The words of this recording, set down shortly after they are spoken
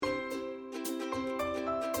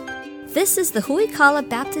This is the Huikala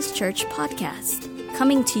Baptist Church podcast,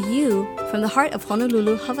 coming to you from the heart of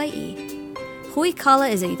Honolulu, Hawaii.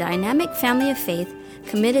 Huikala is a dynamic family of faith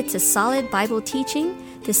committed to solid Bible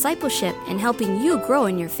teaching, discipleship, and helping you grow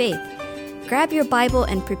in your faith. Grab your Bible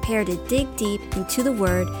and prepare to dig deep into the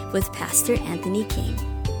Word with Pastor Anthony King.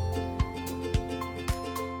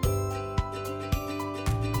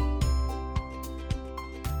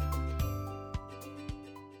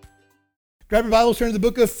 Grab your Bibles, turn to the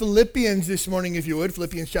book of Philippians this morning, if you would.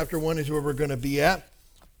 Philippians chapter 1 is where we're going to be at.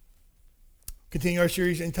 Continue our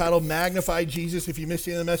series entitled Magnify Jesus. If you missed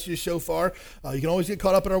any of the messages so far, you can always get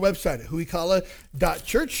caught up at our website at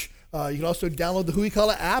huikala.church. You can also download the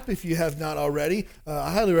Huikala app if you have not already.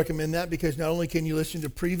 I highly recommend that because not only can you listen to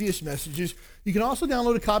previous messages, you can also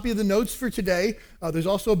download a copy of the notes for today. There's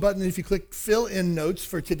also a button if you click fill in notes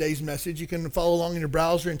for today's message. You can follow along in your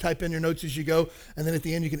browser and type in your notes as you go. And then at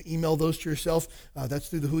the end, you can email those to yourself. That's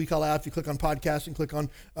through the Huikala app. You click on podcast and click on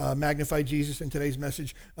Magnify Jesus and today's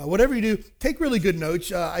message. Whatever you do, take really good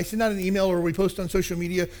notes. I send out an email or we post on social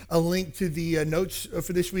media a link to the notes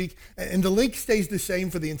for this week. And the link stays the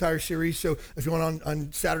same for the entire series. So if you want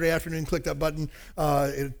on Saturday afternoon, click that button.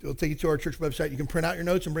 It'll take you to our church website. You can print out your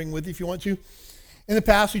notes and bring them with you if you want to. In the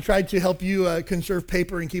past, we tried to help you conserve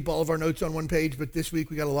paper and keep all of our notes on one page, but this week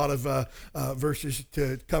we got a lot of verses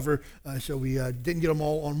to cover, so we didn't get them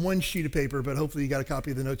all on one sheet of paper, but hopefully you got a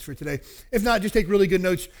copy of the notes for today. If not, just take really good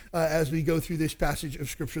notes as we go through this passage of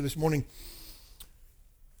Scripture this morning.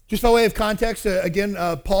 Just by way of context, again,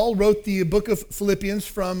 Paul wrote the book of Philippians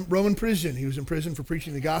from Roman prison. He was in prison for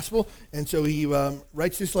preaching the gospel, and so he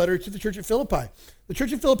writes this letter to the church at Philippi. The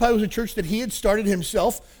church at Philippi was a church that he had started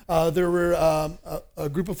himself. There were a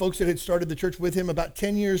group of folks that had started the church with him about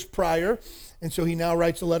 10 years prior, and so he now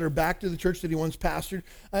writes a letter back to the church that he once pastored.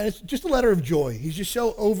 It's just a letter of joy. He's just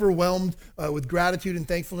so overwhelmed with gratitude and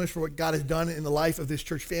thankfulness for what God has done in the life of this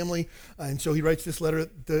church family, and so he writes this letter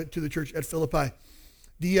to the church at Philippi.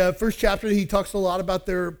 The first chapter, he talks a lot about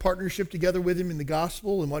their partnership together with him in the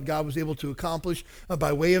gospel and what God was able to accomplish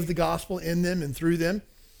by way of the gospel in them and through them.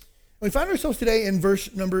 We find ourselves today in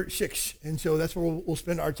verse number 6, and so that's where we'll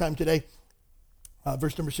spend our time today.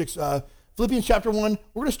 Verse number 6, Philippians chapter 1.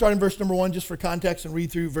 We're going to start in verse number 1 just for context and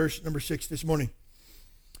read through verse number 6 this morning.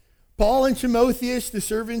 Paul and Timotheus, the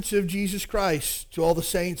servants of Jesus Christ, to all the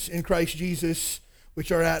saints in Christ Jesus,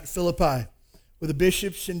 which are at Philippi, with the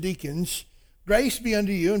bishops and deacons, grace be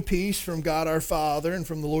unto you and peace from God our Father and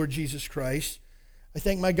from the Lord Jesus Christ. I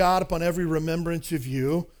thank my God upon every remembrance of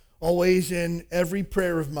you, always in every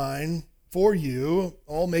prayer of mine for you,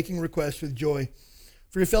 all making requests with joy,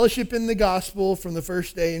 for your fellowship in the gospel from the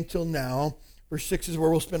first day until now. Verse 6 is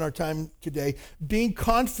where we'll spend our time today. Being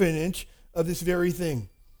confident of this very thing,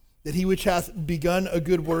 that he which hath begun a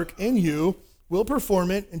good work in you will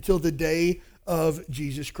perform it until the day of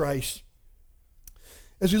Jesus Christ.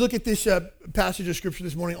 As we look at this passage of Scripture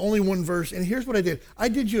this morning, only one verse, and here's what I did. I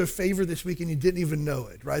did you a favor this week and you didn't even know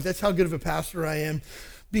it, right? That's how good of a pastor I am.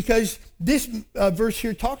 Because this verse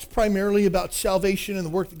here talks primarily about salvation and the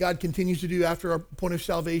work that God continues to do after our point of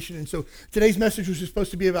salvation. And so today's message was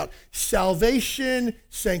supposed to be about salvation,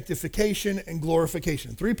 sanctification, and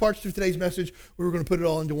glorification. 3 parts to today's message. We were going to put it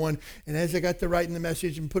all into one. And as I got to writing the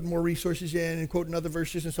message and putting more resources in and quoting other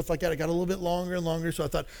verses and stuff like that, it got a little bit longer and longer. So I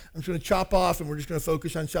thought I'm just going to chop off and we're just going to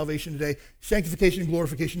focus on salvation today, sanctification and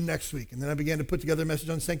glorification next week. And then I began to put together a message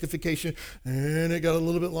on sanctification and it got a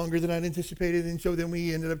little bit longer than I'd anticipated. And so then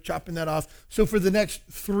we ended up chopping that off. So for the next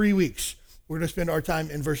 3 weeks, we're going to spend our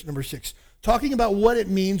time in verse number 6, talking about what it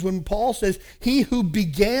means when Paul says, he who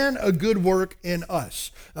began a good work in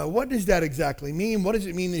us. What does that exactly mean? What does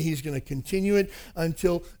it mean that he's going to continue it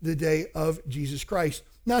until the day of Jesus Christ?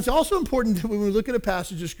 Now, it's also important that when we look at a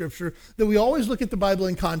passage of Scripture, that we always look at the Bible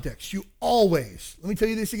in context. You always, let me tell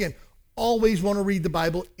you this again, always want to read the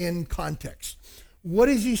Bible in context. What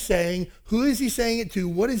is he saying? Who is he saying it to?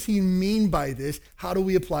 What does he mean by this? How do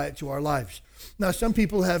we apply it to our lives? Now, some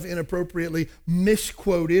people have inappropriately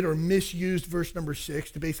misquoted or misused verse number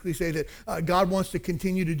 6 to basically say that God wants to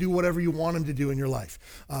continue to do whatever you want him to do in your life.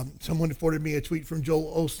 Someone forwarded me a tweet from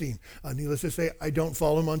Joel Osteen. Needless to say, I don't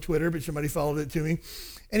follow him on Twitter, but somebody followed it to me.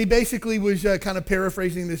 And he basically was kind of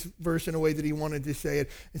paraphrasing this verse in a way that he wanted to say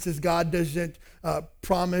it. It says, God doesn't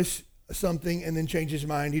promise something and then change his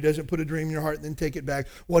mind. He doesn't put a dream in your heart and then take it back.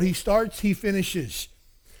 What he starts, he finishes.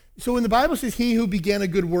 So when the Bible says he who began a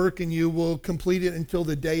good work in you will complete it until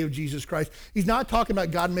the day of Jesus Christ, he's not talking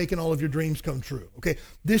about God making all of your dreams come true. Okay,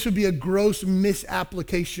 this would be a gross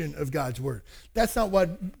misapplication of God's word. That's not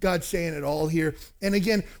what God's saying at all here. And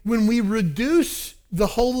again, when we reduce the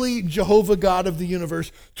holy Jehovah God of the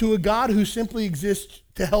universe to a God who simply exists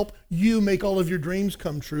to help you make all of your dreams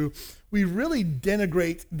come true, we really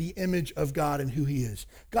denigrate the image of God and who he is.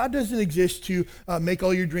 God doesn't exist to make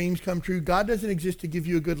all your dreams come true. God doesn't exist to give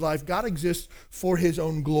you a good life. God exists for his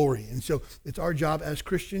own glory. And so it's our job as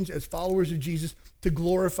Christians, as followers of Jesus, to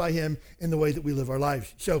glorify him in the way that we live our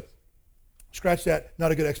lives. So scratch that,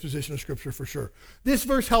 not a good exposition of Scripture for sure. This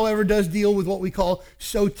verse, however, does deal with what we call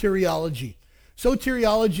soteriology.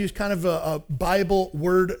 Soteriology is kind of a Bible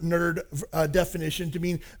word nerd definition to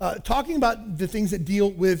mean talking about the things that deal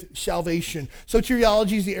with salvation.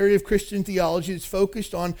 Soteriology is the area of Christian theology that's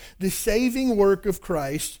focused on the saving work of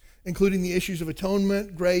Christ, including the issues of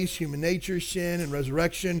atonement, grace, human nature, sin, and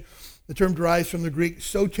resurrection. The term derives from the Greek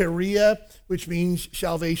soteria, which means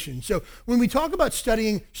salvation. So when we talk about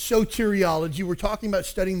studying soteriology, we're talking about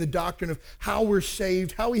studying the doctrine of how we're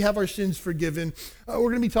saved, how we have our sins forgiven. We're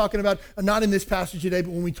going to be talking about, not in this passage today,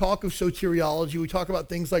 but when we talk of soteriology, we talk about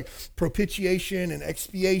things like propitiation and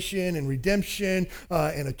expiation and redemption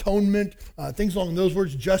and atonement, things along those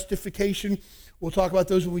words, justification. We'll talk about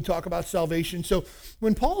those when we talk about salvation. So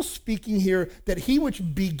when Paul's speaking here that he which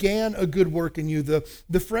began a good work in you,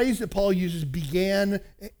 the phrase that Paul uses, began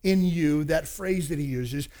in you, that phrase that he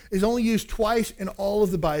uses, is only used twice in all of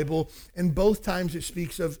the Bible, and both times it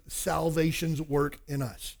speaks of salvation's work in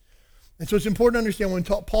us. And so it's important to understand when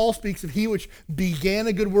Paul speaks of he which began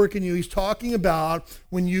a good work in you, he's talking about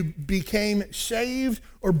when you became saved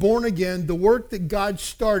or born again, the work that God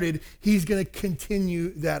started, he's going to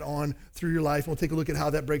continue that on through your life. We'll take a look at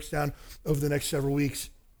how that breaks down over the next several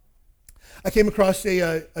weeks. I came across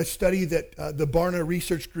a study that the Barna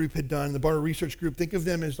Research Group had done. The Barna Research Group, think of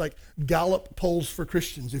them as like Gallup polls for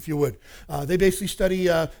Christians, if you would. They basically study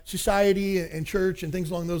society and church and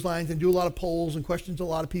things along those lines and do a lot of polls and questions a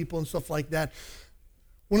lot of people and stuff like that.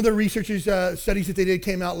 One of the researchers' studies that they did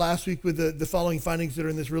came out last week with the following findings that are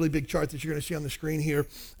in this really big chart that you're going to see on the screen here.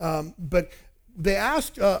 But they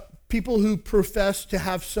asked people who profess to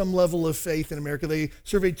have some level of faith in America. They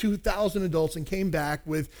surveyed 2,000 adults and came back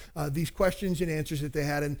with these questions and answers that they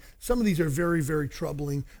had. And some of these are very, very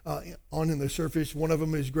troubling on the surface. One of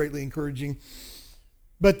them is greatly encouraging.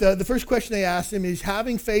 But the first question they asked them is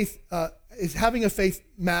having a faith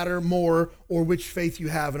matter more, or which faith you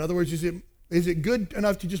have? In other words, is it good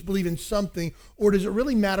enough to just believe in something, or does it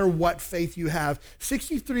really matter what faith you have?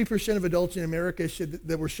 63% of adults in America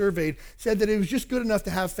that were surveyed said that it was just good enough to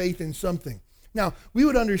have faith in something. Now, we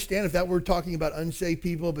would understand if that were talking about unsaved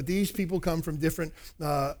people, but these people come from different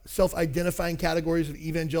self-identifying categories of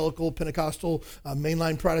evangelical, Pentecostal,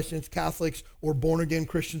 mainline Protestants, Catholics, or born-again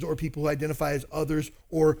Christians, or people who identify as others,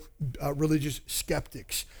 or religious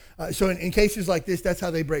skeptics. So in cases like this, that's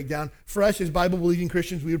how they break down. For us as Bible-believing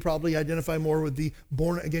Christians, we would probably identify more with the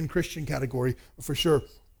born-again Christian category for sure.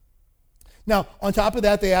 Now, on top of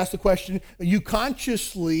that, they asked the question, you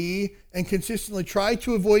consciously and consistently try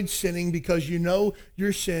to avoid sinning because you know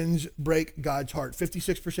your sins break God's heart.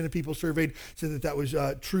 56% of people surveyed said that was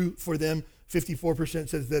true for them. 54%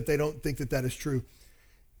 says that they don't think that is true.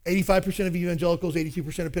 85% of evangelicals,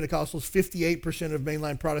 82% of Pentecostals, 58% of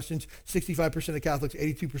mainline Protestants, 65% of Catholics,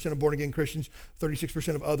 82% of born-again Christians,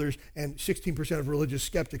 36% of others, and 16% of religious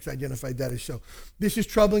skeptics identified that as so. This is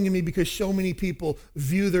troubling to me because so many people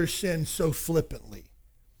view their sin so flippantly.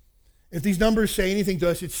 If these numbers say anything to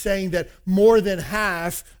us, it's saying that more than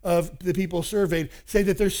half of the people surveyed say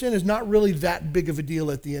that their sin is not really that big of a deal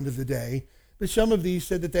at the end of the day. But some of these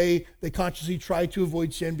said that they consciously try to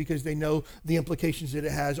avoid sin because they know the implications that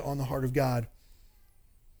it has on the heart of God.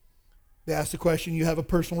 They asked the question, you have a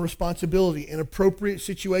personal responsibility in appropriate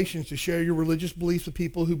situations to share your religious beliefs with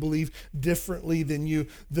people who believe differently than you.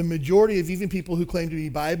 The majority of even people who claim to be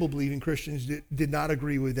Bible-believing Christians did not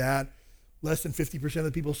agree with that. Less than 50% of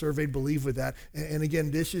the people surveyed believe with that. And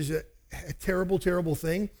again, this is a terrible, terrible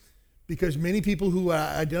thing. Because many people who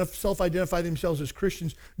self-identify themselves as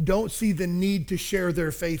Christians don't see the need to share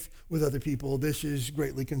their faith with other people. This is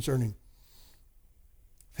greatly concerning.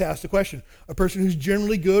 They asked the question, a person who's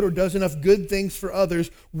generally good or does enough good things for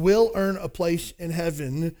others will earn a place in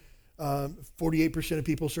heaven. 48% of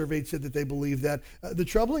people surveyed said that they believe that. The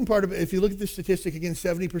troubling part of it, if you look at the statistic, again,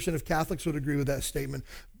 70% of Catholics would agree with that statement.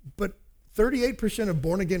 But 38% of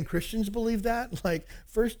born-again Christians believe that. Like,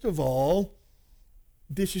 first of all,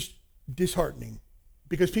 this is disheartening,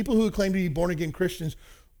 because people who claim to be born-again Christians,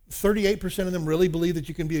 38% of them really believe that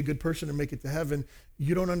you can be a good person and make it to heaven.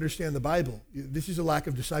 You don't understand the Bible. This is a lack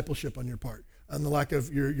of discipleship on your part, and the lack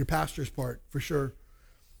of your pastor's part, for sure.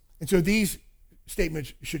 And so these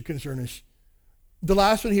statements should concern us. The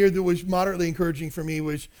last one here that was moderately encouraging for me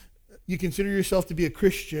was, you consider yourself to be a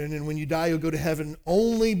Christian, and when you die, you'll go to heaven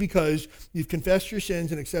only because you've confessed your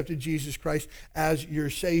sins and accepted Jesus Christ as your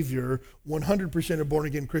Savior. 100% of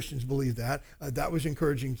born-again Christians believe that. That was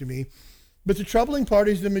encouraging to me. But the troubling part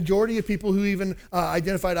is the majority of people who even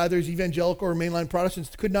identified either as evangelical or mainline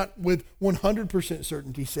Protestants could not with 100%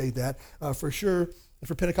 certainty say that for sure. And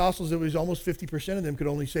for Pentecostals, it was almost 50% of them could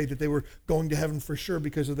only say that they were going to heaven for sure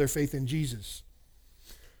because of their faith in Jesus.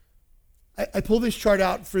 I pulled this chart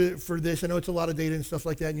out for this. I know it's a lot of data and stuff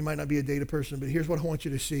like that, and you might not be a data person, but here's what I want you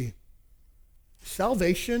to see.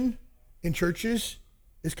 Salvation in churches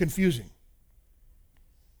is confusing.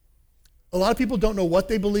 A lot of people don't know what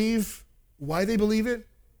they believe, why they believe it.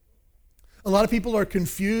 A lot of people are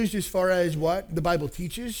confused as far as what the Bible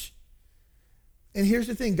teaches. And here's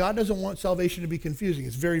the thing, God doesn't want salvation to be confusing.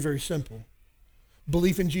 It's very, very simple.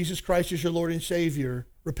 Belief in Jesus Christ as your Lord and Savior,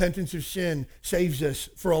 repentance of sin saves us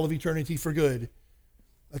for all of eternity for good.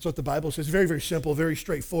 That's what the Bible says. Very, very simple, very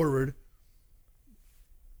straightforward.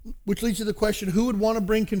 Which leads to the question, who would want to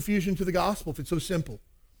bring confusion to the gospel if it's so simple?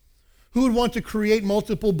 Who would want to create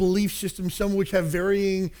multiple belief systems, some of which have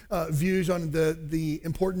varying views on the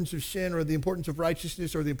importance of sin or the importance of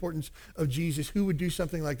righteousness or the importance of Jesus? Who would do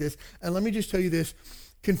something like this? And let me just tell you this.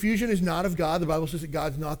 Confusion is not of God. The Bible says that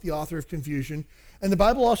God's not the author of confusion. And the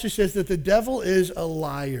Bible also says that the devil is a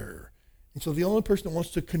liar. And so the only person that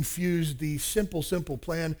wants to confuse the simple, simple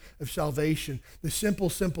plan of salvation, the simple,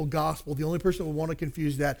 simple gospel, the only person that will want to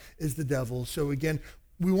confuse that is the devil. So again,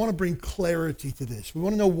 we want to bring clarity to this. We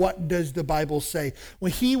want to know, what does the Bible say?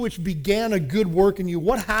 When he which began a good work in you,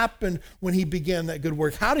 what happened when he began that good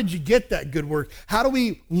work? How did you get that good work? How do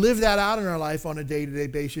we live that out in our life on a day-to-day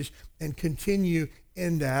basis and continue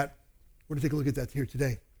in that? We're going to take a look at that here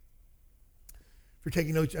today. If you're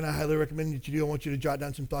taking notes, and I highly recommend that you do, I want you to jot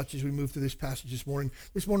down some thoughts as we move through this passage this morning.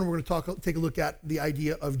 This morning we're going to take a look at the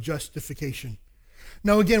idea of justification.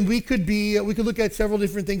 Now, again, we could look at several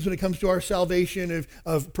different things when it comes to our salvation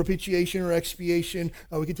of propitiation or expiation.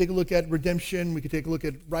 We could take a look at redemption. We could take a look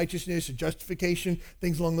at righteousness, justification,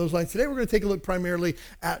 things along those lines. Today, we're going to take a look primarily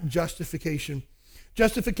at justification.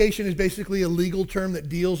 Justification is basically a legal term that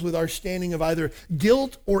deals with our standing of either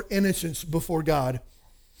guilt or innocence before God.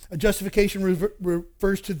 Justification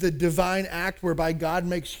refers to the divine act whereby God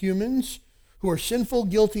makes humans who are sinful,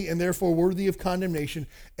 guilty, and therefore worthy of condemnation,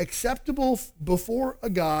 acceptable before a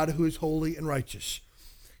God who is holy and righteous.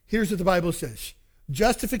 Here's what the Bible says.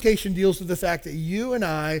 Justification deals with the fact that you and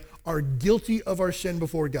I are guilty of our sin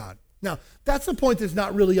before God. Now, that's a point that's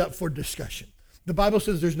not really up for discussion. The Bible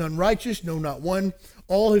says there's none righteous, no, not one.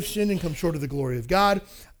 All have sinned and come short of the glory of God.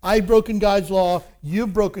 I've broken God's law.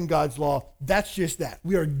 You've broken God's law. That's just that.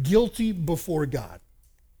 We are guilty before God.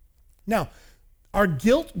 Now, our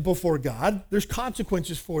guilt before God, there's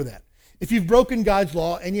consequences for that. If you've broken God's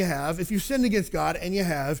law, and you have, if you've sinned against God, and you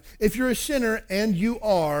have, if you're a sinner, and you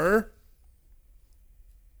are,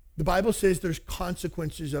 the Bible says there's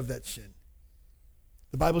consequences of that sin.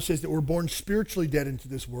 The Bible says that we're born spiritually dead into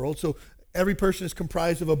this world, so every person is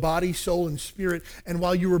comprised of a body, soul, and spirit, and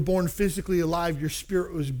while you were born physically alive, your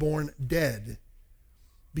spirit was born dead.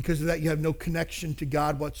 Because of that, you have no connection to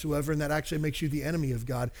God whatsoever, and that actually makes you the enemy of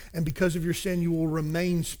God. And because of your sin, you will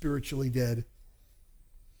remain spiritually dead.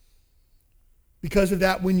 Because of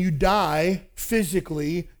that, when you die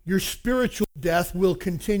physically, your spiritual death will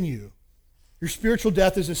continue. Your spiritual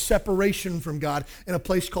death is a separation from God in a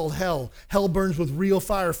place called hell. Hell burns with real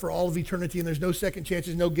fire for all of eternity, and there's no second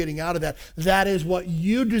chances, no getting out of that. That is what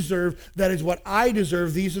you deserve. That is what I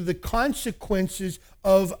deserve. These are the consequences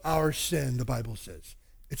of our sin, the Bible says.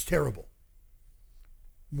 It's terrible.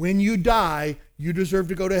 When you die, you deserve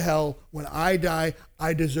to go to hell. When I die,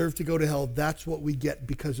 I deserve to go to hell. That's what we get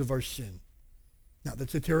because of our sin. Now,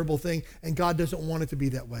 that's a terrible thing, and God doesn't want it to be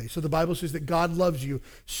that way. So the Bible says that God loves you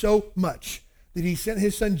so much that he sent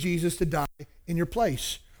his son Jesus to die in your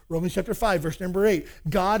place. Romans chapter 5, verse number 8.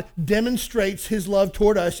 God demonstrates his love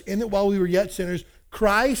toward us in that while we were yet sinners,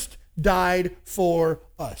 Christ died for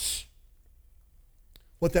us.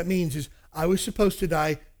 What that means is, I was supposed to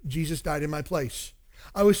die, Jesus died in my place.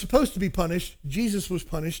 I was supposed to be punished, Jesus was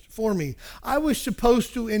punished for me. I was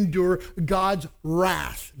supposed to endure God's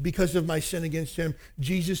wrath because of my sin against him.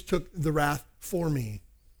 Jesus took the wrath for me,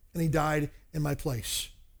 and he died in my place.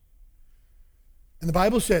 And the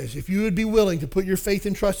Bible says, if you would be willing to put your faith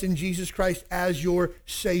and trust in Jesus Christ as your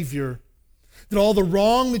Savior, that all the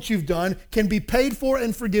wrong that you've done can be paid for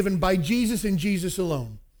and forgiven by Jesus and Jesus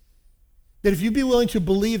alone. That if you'd be willing to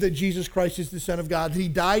believe that Jesus Christ is the Son of God, that he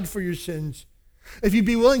died for your sins, if you'd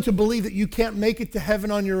be willing to believe that you can't make it to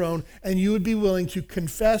heaven on your own, and you would be willing to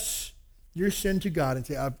confess your sin to God and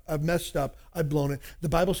say, I've messed up, I've blown it, the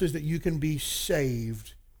Bible says that you can be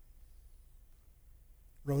saved.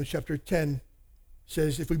 Romans chapter 10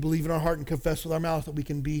 says if we believe in our heart and confess with our mouth that we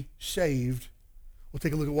can be saved. We'll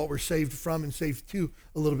take a look at what we're saved from and saved to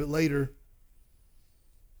a little bit later.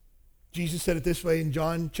 Jesus said it this way in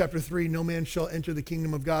John chapter 3, no man shall enter the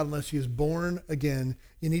kingdom of God unless he is born again.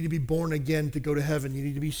 You need to be born again to go to heaven. You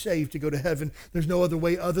need to be saved to go to heaven. There's no other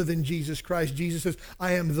way other than Jesus Christ. Jesus says,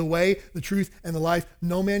 I am the way, the truth, and the life.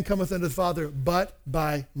 No man cometh unto the Father but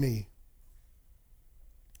by me.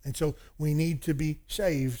 And so we need to be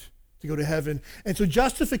saved to go to heaven. And so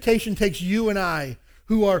justification takes you and I,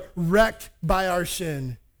 who are wrecked by our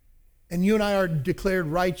sin, and you and I are declared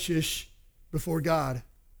righteous before God.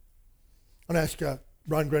 I'm going to ask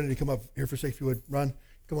Ron Grennan to come up here for a second, if you would. Ron,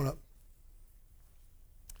 come on up.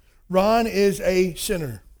 Ron is a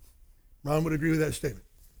sinner. Ron would agree with that statement.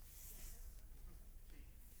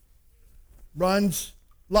 Ron's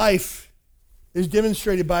life is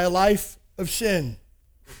demonstrated by a life of sin.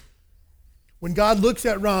 When God looks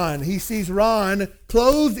at Ron, he sees Ron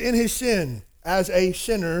clothed in his sin as a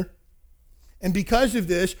sinner, and because of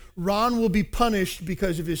this, Ron will be punished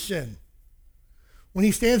because of his sin. When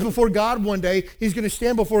he stands before God one day, he's going to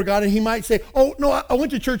stand before God and he might say, oh, no, I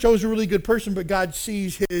went to church, I was a really good person, but God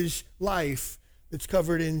sees his life that's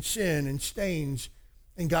covered in sin and stains.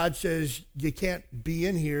 And God says, you can't be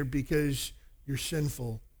in here because you're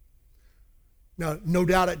sinful. Now, no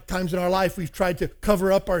doubt at times in our life we've tried to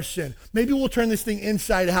cover up our sin. Maybe we'll turn this thing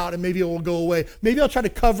inside out and maybe it will go away. Maybe I'll try to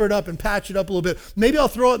cover it up and patch it up a little bit. Maybe I'll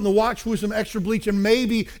throw it in the wash with some extra bleach and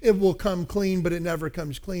maybe it will come clean, but it never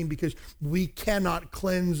comes clean because we cannot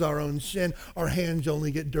cleanse our own sin. Our hands only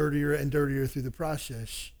get dirtier and dirtier through the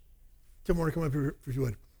process. Someone want to come up here if you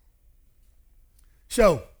would.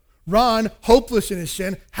 So, Ron, hopeless in his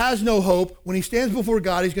sin, has no hope. When he stands before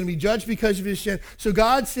God, he's going to be judged because of his sin. So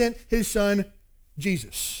God sent his son,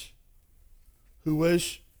 Jesus, who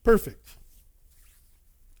was perfect,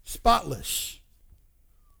 spotless,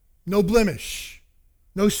 no blemish,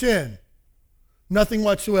 no sin, nothing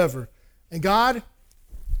whatsoever. And God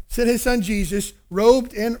sent his son Jesus,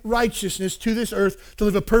 robed in righteousness, to this earth to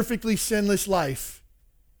live a perfectly sinless life.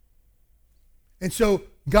 And so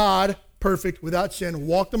God, perfect, without sin,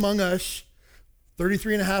 walked among us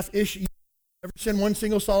 33 and a half-ish years. Never sinned one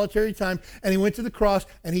single solitary time, and he went to the cross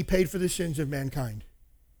and he paid for the sins of mankind.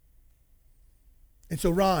 And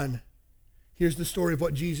so Ron, here's the story of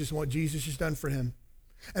what Jesus and what Jesus has done for him.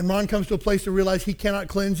 And Ron comes to a place to realize he cannot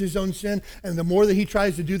cleanse his own sin, and the more that he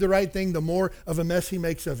tries to do the right thing, the more of a mess he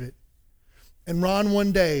makes of it. And Ron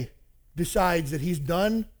one day decides that he's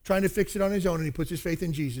done trying to fix it on his own, and he puts his faith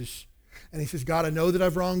in Jesus. And he says, God, I know that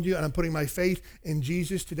I've wronged you, and I'm putting my faith in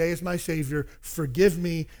Jesus today as my Savior. Forgive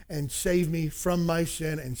me and save me from my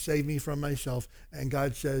sin and save me from myself. And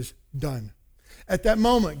God says, done. At that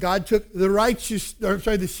moment, God took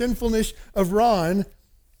the sinfulness of Ron,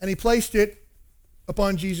 and he placed it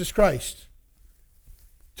upon Jesus Christ.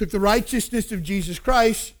 Took the righteousness of Jesus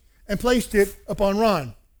Christ and placed it upon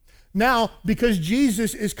Ron. Now, because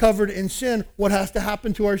Jesus is covered in sin, what has to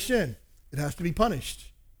happen to our sin? It has to be punished.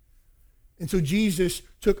 And so Jesus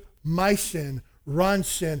took my sin, Ron's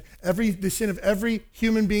sin, the sin of every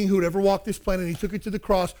human being who would ever walk this planet, and he took it to the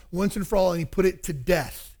cross once and for all, and he put it to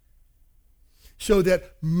death. So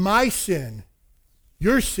that my sin,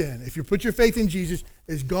 your sin, if you put your faith in Jesus,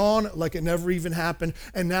 is gone like it never even happened.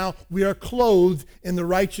 And now we are clothed in the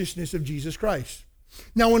righteousness of Jesus Christ.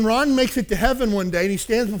 Now, when Ron makes it to heaven one day and he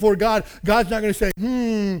stands before God, God's not going to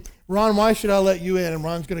say, Ron, why should I let you in? And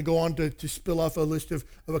Ron's going to go on to spill off a list of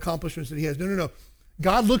accomplishments that he has. No.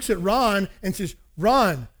 God looks at Ron and says,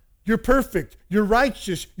 Ron, you're perfect, you're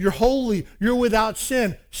righteous, you're holy, you're without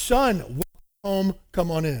sin. Son, welcome home, come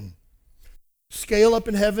on in. Scale up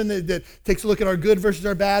in heaven that takes a look at our good versus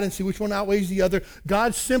our bad and see which one outweighs the other.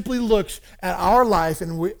 God simply looks at our life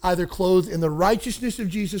and we're either clothed in the righteousness of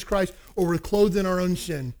Jesus Christ or we're clothed in our own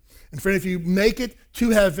sin. And friend, if you make it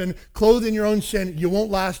to heaven, clothed in your own sin, you won't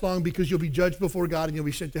last long because you'll be judged before God and you'll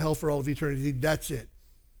be sent to hell for all of eternity. That's it.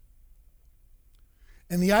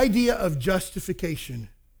 And the idea of justification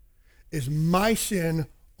is my sin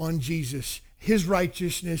on Jesus, his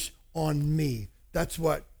righteousness on me. That's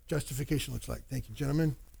what justification looks like. Thank you,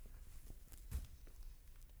 gentlemen.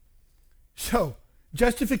 So,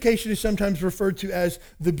 justification is sometimes referred to as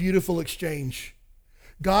the beautiful exchange.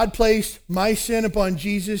 God placed my sin upon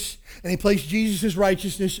Jesus, and he placed Jesus'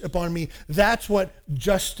 righteousness upon me. That's what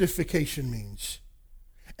justification means.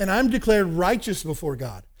 and I'm declared righteous before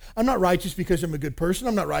God. I'm not righteous because I'm a good person.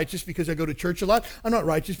 I'm not righteous because I go to church a lot. I'm not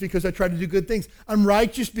righteous because I try to do good things. I'm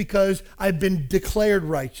righteous because I've been declared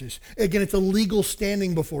righteous. Again, it's a legal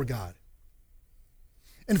standing before God.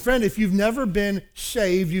 And friend, if you've never been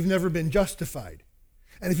saved, you've never been justified.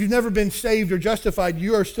 And if you've never been saved or justified,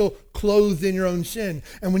 you are still clothed in your own sin.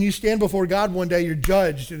 And when you stand before God one day, you're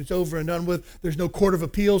judged and it's over and done with. There's no court of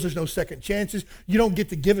appeals. There's no second chances. You don't get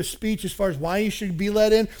to give a speech as far as why you should be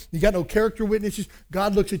let in. You got no character witnesses.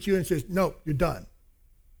 God looks at you and says, no, you're done.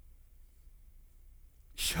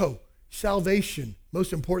 So, salvation,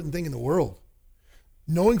 most important thing in the world.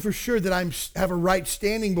 Knowing for sure that I have a right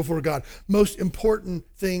standing before God, most important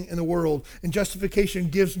thing in the world. And justification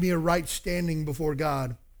gives me a right standing before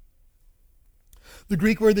God. The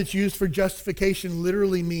Greek word that's used for justification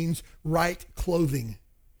literally means right clothing.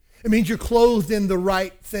 It means you're clothed in the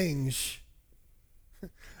right things. I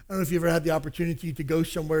don't know if you ever had the opportunity to go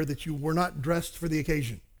somewhere that you were not dressed for the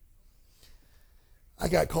occasion. I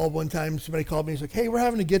got called one time. Somebody called me. He's like, hey, we're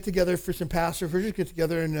having a get-together for some pastors. We're just get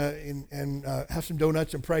together and have some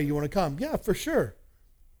donuts and pray. You want to come? Yeah, for sure.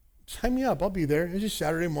 Sign me up. I'll be there. It's just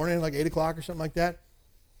Saturday morning, like 8 o'clock or something like that.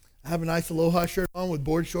 I have a nice Aloha shirt on with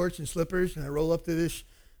board shorts and slippers, and I roll up to this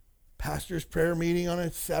pastor's prayer meeting on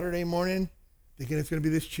a Saturday morning, thinking it's going to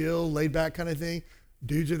be this chill, laid-back kind of thing.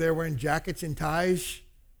 Dudes are there wearing jackets and ties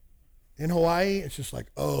in Hawaii. It's just like,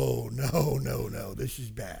 oh, no, this is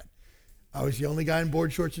bad. I was the only guy in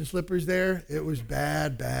board shorts and slippers there. It was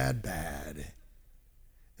bad.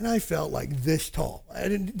 And I felt like this tall. I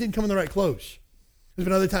didn't come in the right clothes. There's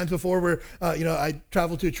been other times before where, I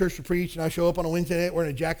travel to a church to preach, and I show up on a Wednesday night wearing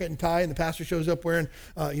a jacket and tie, and the pastor shows up wearing,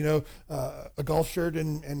 a golf shirt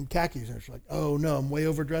and khakis. And it's like, oh, no, I'm way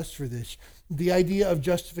overdressed for this. The idea of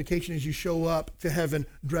justification is you show up to heaven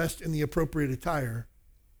dressed in the appropriate attire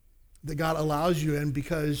that God allows you in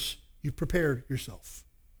because you've prepared yourself.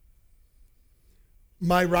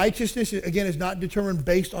 My righteousness, again, is not determined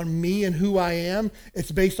based on me and who I am.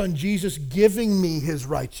 It's based on Jesus giving me his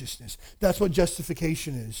righteousness. That's what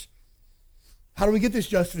justification is. How do we get this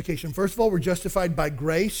justification? First of all, we're justified by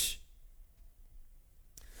grace.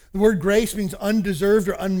 The word grace means undeserved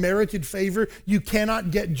or unmerited favor. You cannot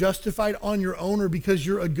get justified on your own or because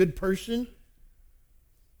you're a good person.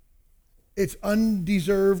 It's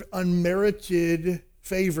undeserved, unmerited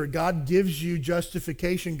favor. God gives you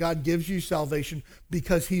justification. God gives you salvation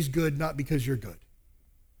because he's good, not because you're good.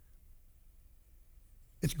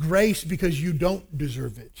 It's grace because you don't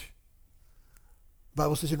deserve it. The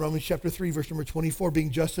Bible says in Romans chapter 3, verse number 24, being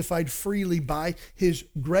justified freely by his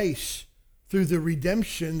grace through the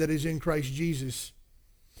redemption that is in Christ Jesus.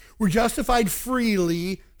 We're justified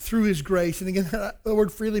freely through his grace. And again, the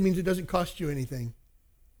word freely means it doesn't cost you anything.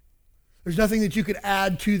 There's nothing that you could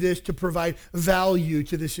add to this to provide value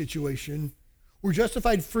to this situation. We're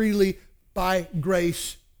justified freely by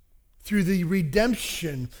grace through the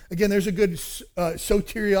redemption. Again, there's a good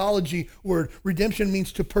soteriology word. Redemption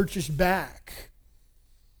means to purchase back.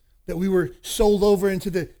 That we were sold over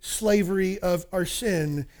into the slavery of our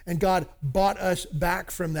sin, and God bought us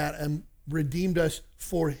back from that and redeemed us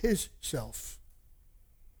for his self.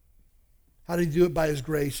 How did he do it? By his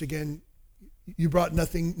grace. Again, you brought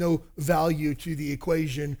no value to the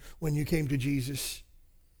equation when you came to Jesus.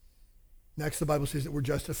 Next, the Bible says that we're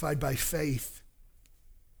justified by faith.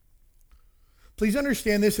 Please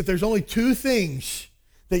understand this, that there's only two things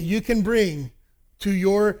that you can bring to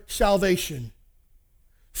your salvation.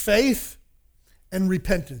 Faith and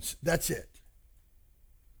repentance. That's it.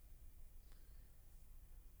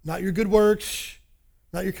 Not your good works,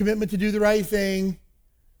 not your commitment to do the right thing,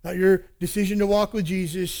 not your decision to walk with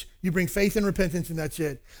Jesus. You bring faith and repentance, and that's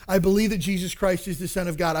it. I believe that Jesus Christ is the Son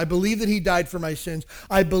of God. I believe that he died for my sins.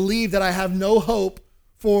 I believe that I have no hope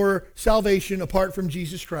for salvation apart from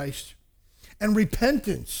Jesus Christ. And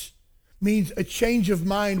repentance means a change of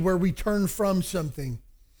mind where we turn from something.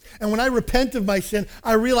 And when I repent of my sin,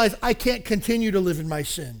 I realize I can't continue to live in my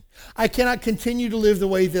sin. I cannot continue to live the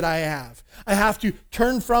way that I have. I have to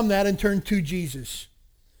turn from that and turn to Jesus.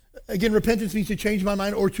 Again, repentance means to change my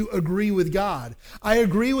mind or to agree with God. I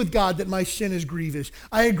agree with God that my sin is grievous.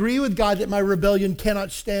 I agree with God that my rebellion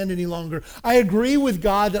cannot stand any longer. I agree with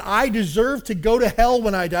God that I deserve to go to hell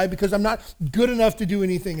when I die because I'm not good enough to do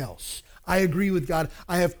anything else. I agree with God.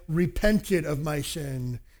 I have repented of my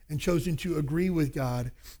sin and chosen to agree with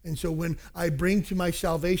God. And so when I bring to my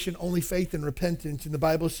salvation only faith and repentance, and the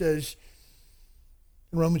Bible says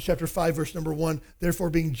in Romans chapter 5, verse number 1, therefore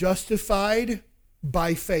being justified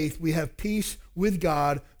by faith, we have peace with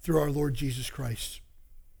God through our Lord Jesus Christ.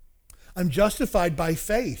 I'm justified by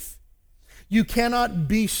faith. You cannot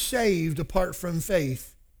be saved apart from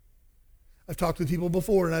faith. I've talked with people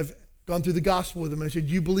before, and I've gone through the gospel with them, and I said,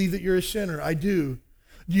 do you believe that you're a sinner? I do.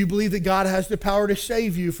 Do you believe that God has the power to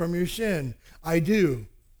save you from your sin? I do.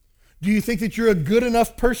 Do you think that you're a good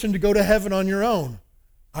enough person to go to heaven on your own?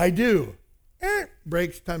 I do.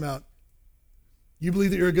 Breaks, time out. You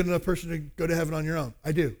believe that you're a good enough person to go to heaven on your own?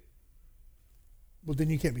 I do. Well, then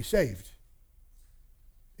you can't be saved.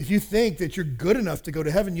 If you think that you're good enough to go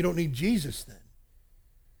to heaven, you don't need Jesus then.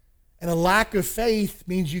 And a lack of faith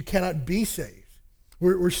means you cannot be saved.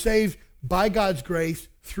 We're saved by God's grace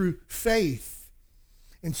through faith.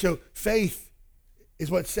 And so faith is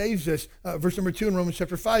what saves us. Verse number 2 in Romans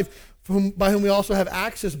chapter 5, by whom we also have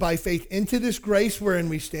access by faith into this grace wherein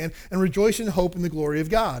we stand and rejoice in hope in the glory of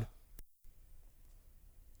God.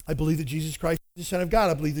 I believe that Jesus Christ is the Son of God.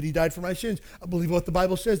 I believe that he died for my sins. I believe what the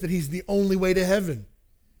Bible says, that he's the only way to heaven.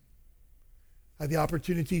 I had the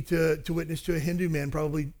opportunity to witness to a Hindu man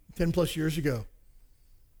probably 10 plus years ago.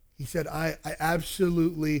 He said, I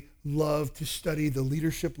absolutely love to study the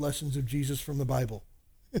leadership lessons of Jesus from the Bible.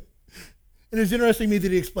 And it's interesting to me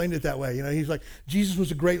that he explained it that way. You know, he's like, Jesus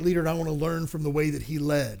was a great leader, and I want to learn from the way that he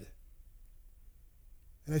led.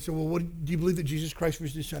 And I said, well, do you believe that Jesus Christ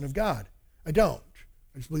was the Son of God? I don't.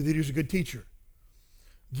 I just believe that he was a good teacher.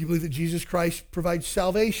 Do you believe that Jesus Christ provides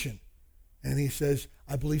salvation? And he says,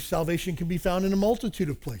 I believe salvation can be found in a multitude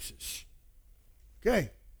of places.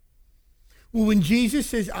 Okay. Well, when Jesus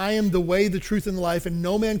says, I am the way, the truth, and the life, and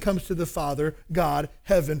no man comes to the Father, God,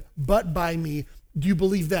 heaven, but by me, do you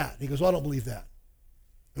believe that? He goes, well, I don't believe that.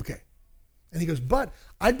 Okay. And he goes, but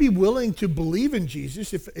I'd be willing to believe in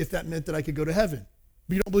Jesus if that meant that I could go to heaven.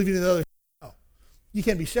 But you don't believe any of the other. No. You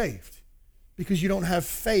can't be saved because you don't have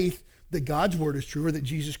faith that God's word is true or that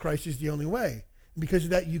Jesus Christ is the only way. And because of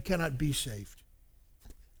that, you cannot be saved.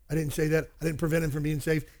 I didn't say that. I didn't prevent him from being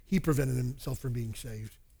saved. He prevented himself from being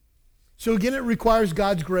saved. So again, it requires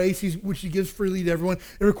God's grace, which he gives freely to everyone.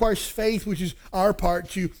 It requires faith, which is our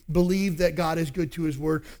part to believe that God is good to his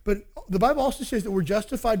word. But the Bible also says that we're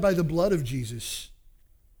justified by the blood of Jesus.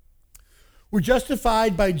 We're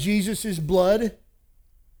justified by Jesus' blood.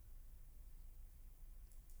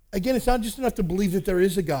 Again, it's not just enough to believe that there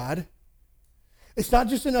is a God. It's not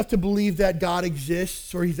just enough to believe that God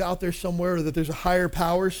exists or he's out there somewhere or that there's a higher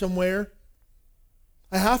power somewhere.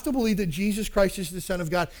 I have to believe that Jesus Christ is the Son of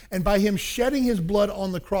God, and by him shedding his blood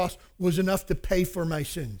on the cross was enough to pay for my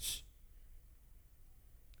sins.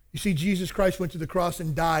 You see, Jesus Christ went to the cross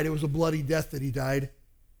and died. It was a bloody death that he died.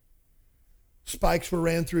 Spikes were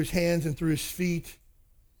ran through his hands and through his feet.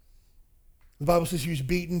 The Bible says he was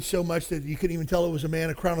beaten so much that you couldn't even tell it was a man.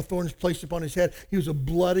 A crown of thorns placed upon his head. He was a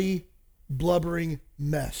bloody, blubbering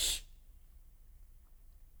mess.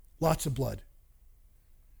 Lots of blood.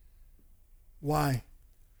 Why?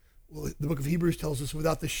 Well, the book of Hebrews tells us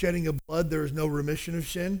without the shedding of blood, there is no remission of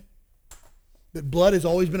sin. That blood has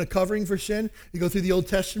always been a covering for sin. You go through the Old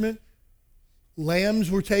Testament, lambs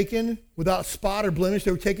were taken without spot or blemish.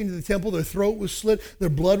 They were taken to the temple. Their throat was slit. Their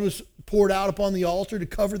blood was poured out upon the altar to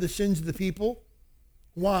cover the sins of the people.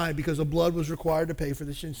 Why? Because the blood was required to pay for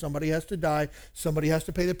the sin. Somebody has to die. Somebody has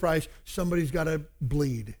to pay the price. Somebody's got to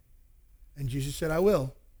bleed. And Jesus said, I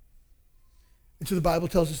will. And so the Bible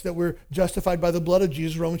tells us that we're justified by the blood of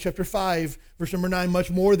Jesus. Romans chapter 5, verse number 9, much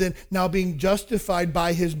more than now being justified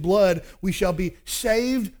by his blood, we shall be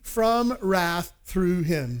saved from wrath through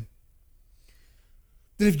him.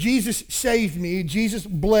 That if Jesus saved me, Jesus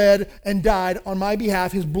bled and died on my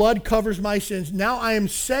behalf, his blood covers my sins. Now I am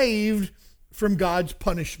saved from God's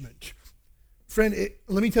punishment. Friend,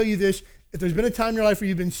 let me tell you this. If there's been a time in your life where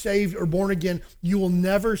you've been saved or born again, you will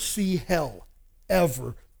never see hell,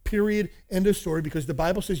 ever. Period. End of story, because the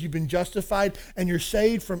Bible says you've been justified and you're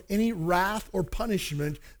saved from any wrath or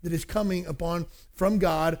punishment that is coming from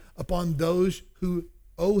God upon those who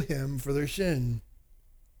owe him for their sin.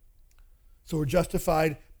 So we're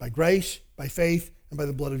justified by grace, by faith, and by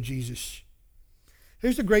the blood of Jesus.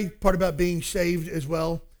 Here's the great part about being saved as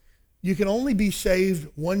well. You can only be saved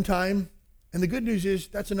one time, and the good news is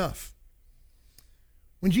that's enough.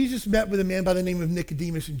 When Jesus met with a man by the name of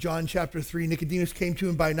Nicodemus in John chapter 3, Nicodemus came to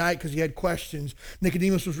him by night because he had questions.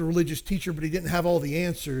 Nicodemus was a religious teacher, but he didn't have all the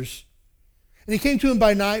answers. And he came to him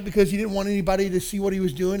by night because he didn't want anybody to see what he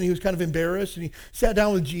was doing. He was kind of embarrassed, and he sat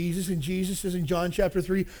down with Jesus, and Jesus says in John chapter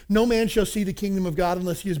 3, no man shall see the kingdom of God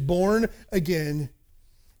unless he is born again.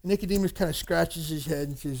 Nicodemus kind of scratches his head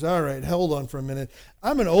and says, all right, hold on for a minute.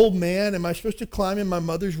 I'm an old man. Am I supposed to climb in my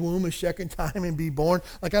mother's womb a second time and be born?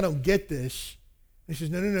 Like, I don't get this. He says,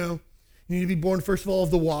 no. You need to be born, first of all,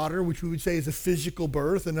 of the water, which we would say is a physical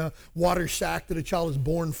birth, and a water sac that a child is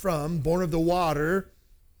born from, born of the water.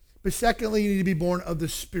 But secondly, you need to be born of the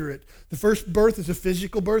Spirit. The first birth is a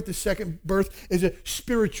physical birth. The second birth is a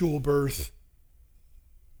spiritual birth.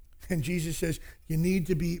 And Jesus says, you need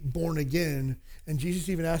to be born again. And Jesus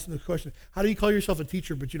even asked him the question, how do you call yourself a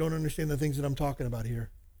teacher, but you don't understand the things that I'm talking about here?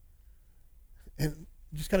 And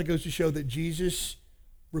it just kind of goes to show that Jesus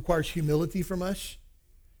requires humility from us.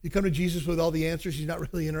 You come to Jesus with all the answers, he's not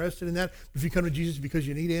really interested in that. But if you come to Jesus because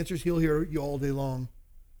you need answers, he'll hear you all day long.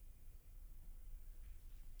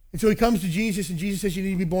 And so he comes to Jesus, and Jesus says you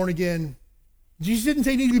need to be born again. Jesus didn't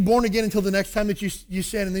say you need to be born again until the next time that you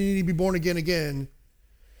sin, and then you need to be born again.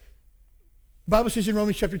 The Bible says in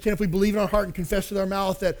Romans chapter 10, if we believe in our heart and confess with our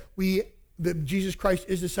mouth that Jesus Christ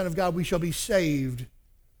is the Son of God, we shall be saved.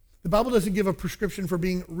 The Bible doesn't give a prescription for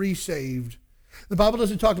being resaved. The Bible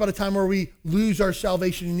doesn't talk about a time where we lose our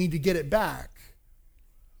salvation and need to get it back.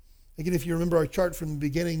 Again, if you remember our chart from the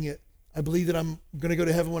beginning, I believe that I'm going to go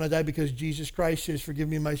to heaven when I die because Jesus Christ has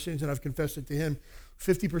forgiven me my sins and I've confessed it to him.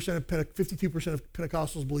 52% of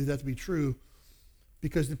Pentecostals believe that to be true,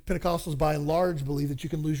 because the Pentecostals by and large believe that you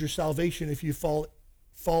can lose your salvation if you fall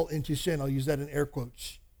into sin. I'll use that in air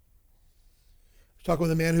quotes. I was talking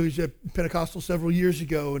with a man who's a Pentecostal several years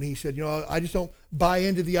ago, and he said, I just don't buy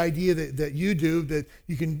into the idea that you do, that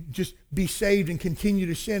you can just be saved and continue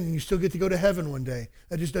to sin and you still get to go to heaven one day.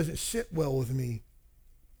 That just doesn't sit well with me.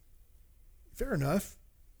 Fair enough.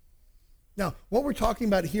 Now, what we're talking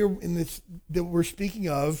about here in this that we're speaking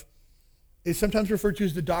of is sometimes referred to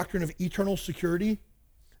as the doctrine of eternal security.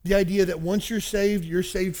 The idea that once you're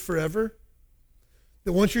saved forever.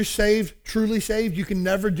 That once you're saved, truly saved, you can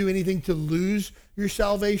never do anything to lose your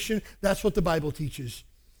salvation. That's what the Bible teaches.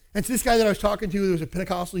 And so this guy that I was talking to, who was a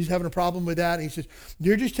Pentecostal, he's having a problem with that. And he says,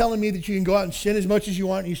 you're just telling me that you can go out and sin as much as you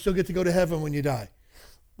want and you still get to go to heaven when you die.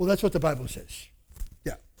 Well, that's what the Bible says.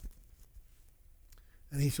 Yeah.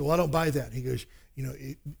 And he said, well, I don't buy that. He goes,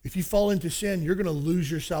 if you fall into sin, you're going to lose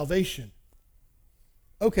your salvation.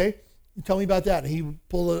 Okay, tell me about that. And he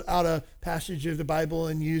pulled out a passage of the Bible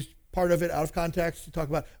and used part of it out of context to talk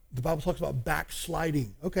about, the Bible talks about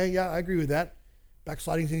backsliding. Okay, yeah, I agree with that.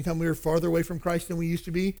 Backsliding is anytime we were farther away from Christ than we used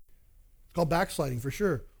to be. It's called backsliding for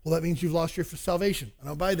sure. Well, that means you've lost your salvation. I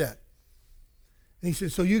don't buy that. And he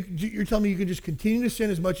said, so you're telling me you can just continue to sin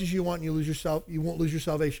as much as you want and you won't lose your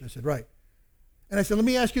salvation. I said, right. And I said, let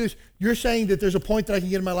me ask you this. You're saying that there's a point that I can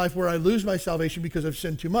get in my life where I lose my salvation because I've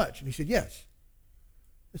sinned too much. And he said, yes.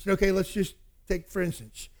 I said, okay, let's just take, for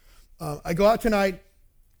instance, I go out tonight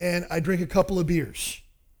and I drink a couple of beers.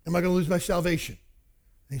 Am I going to lose my salvation?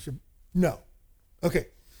 And he said, no. Okay,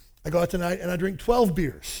 I go out tonight and I drink 12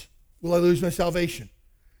 beers. Will I lose my salvation?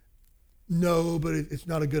 No, but it's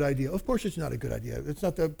not a good idea. Of course it's not a good idea. It's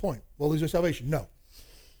not the point. Will I lose my salvation? No.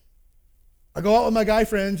 I go out with my guy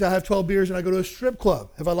friends, I have 12 beers, and I go to a strip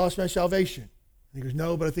club. Have I lost my salvation? And he goes,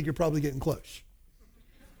 no, but I think you're probably getting close.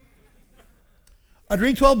 I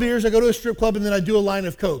drink 12 beers, I go to a strip club, and then I do a line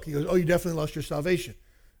of Coke. He goes, oh, you definitely lost your salvation.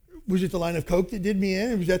 Was it the line of Coke that did me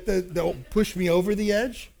in? Was that that pushed me over the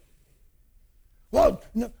edge? Well,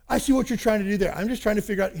 no, I see what you're trying to do there. I'm just trying to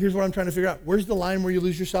figure out, here's what I'm trying to figure out. Where's the line where you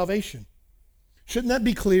lose your salvation? Shouldn't that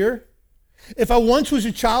be clear? If I once was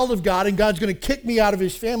a child of God and God's going to kick me out of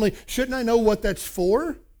his family, shouldn't I know what that's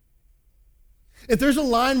for? If there's a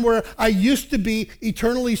line where I used to be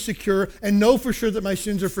eternally secure and know for sure that my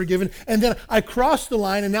sins are forgiven, and then I cross the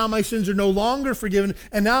line and now my sins are no longer forgiven,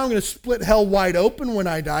 and now I'm going to split hell wide open when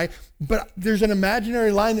I die, but there's an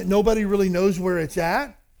imaginary line that nobody really knows where it's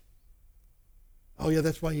at. Oh yeah,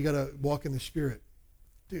 that's why you got to walk in the Spirit.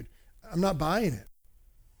 Dude, I'm not buying it.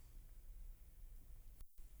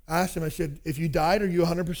 I asked him, I said, if you died, are you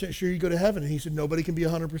 100% sure you go to heaven? And he said, nobody can be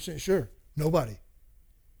 100% sure. Nobody.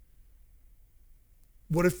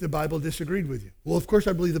 What if the Bible disagreed with you? Well, of course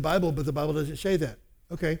I believe the Bible, but the Bible doesn't say that.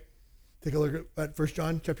 Okay, take a look at 1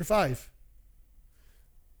 John chapter 5.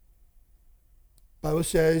 The Bible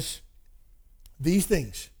says, these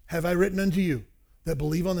things have I written unto you that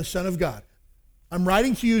believe on the Son of God. I'm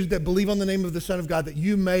writing to you that believe on the name of the Son of God, that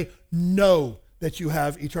you may know that you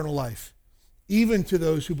have eternal life, even to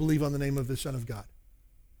those who believe on the name of the Son of God.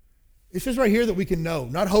 It says right here that we can know,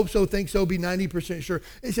 not hope so, think so, be 90% sure.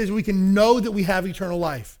 It says we can know that we have eternal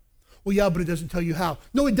life. Well, yeah, but it doesn't tell you how.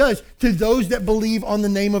 No, it does. To those that believe on the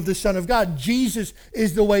name of the Son of God. Jesus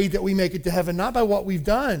is the way that we make it to heaven, not by what we've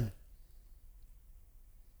done.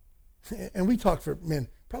 And we talked for,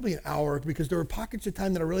 probably an hour, because there were pockets of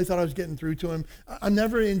time that I really thought I was getting through to him. I'm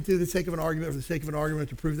never into the sake of an argument or for the sake of an argument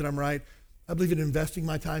to prove that I'm right. I believe in investing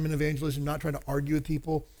my time in evangelism, not trying to argue with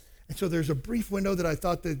people. And so there's a brief window that I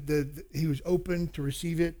thought that he was open to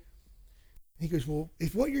receive it. He goes, well,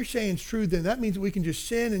 if what you're saying is true, then that means that we can just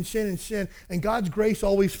sin and sin and sin, and God's grace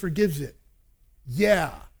always forgives it.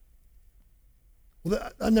 Yeah.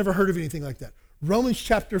 Well, I've never heard of anything like that. Romans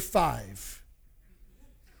chapter 5,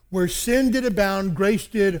 where sin did abound, grace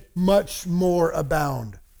did much more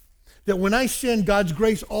abound. That when I sin, God's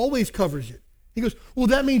grace always covers it. He goes, well,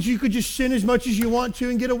 that means you could just sin as much as you want to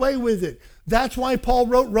and get away with it. That's why Paul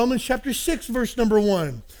wrote Romans chapter 6, verse number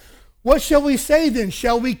 1. What shall we say then?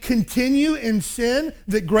 Shall we continue in sin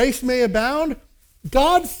that grace may abound?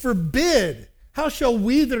 God forbid. How shall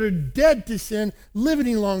we that are dead to sin live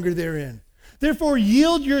any longer therein? Therefore,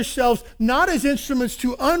 yield yourselves not as instruments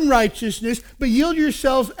to unrighteousness, but yield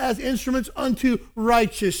yourselves as instruments unto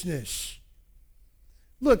righteousness.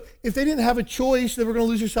 Look, if they didn't have a choice, they were going to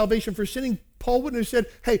lose their salvation for sinning, Paul wouldn't have said,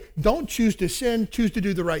 hey, don't choose to sin, choose to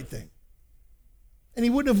do the right thing. And he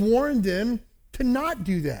wouldn't have warned them to not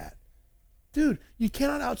do that. Dude, you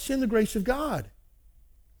cannot out-sin the grace of God.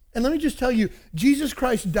 And let me just tell you, Jesus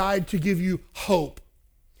Christ died to give you hope.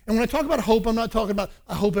 And when I talk about hope, I'm not talking about,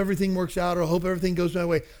 I hope everything works out or I hope everything goes my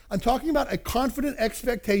way. I'm talking about a confident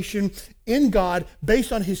expectation in God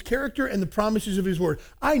based on his character and the promises of his word.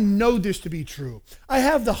 I know this to be true. I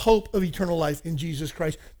have the hope of eternal life in Jesus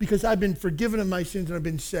Christ because I've been forgiven of my sins and I've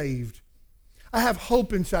been saved. I have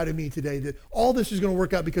hope inside of me today that all this is going to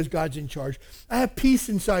work out because God's in charge. I have peace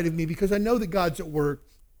inside of me because I know that God's at work.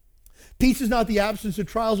 Peace is not the absence of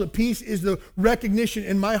trials, but peace is the recognition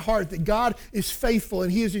in my heart that God is faithful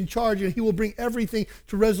and he is in charge and he will bring everything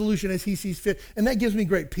to resolution as he sees fit. And that gives me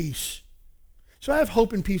great peace. So I have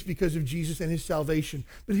hope and peace because of Jesus and his salvation.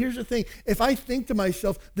 But here's the thing. If I think to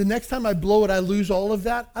myself, the next time I blow it, I lose all of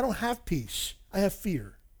that, I don't have peace. I have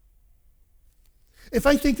fear. If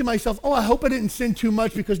I think to myself, oh, I hope I didn't sin too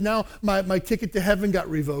much because now my ticket to heaven got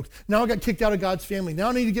revoked. Now I got kicked out of God's family. Now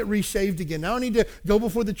I need to get resaved again. Now I need to go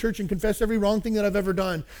before the church and confess every wrong thing that I've ever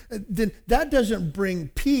done. Then that doesn't bring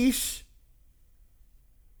peace.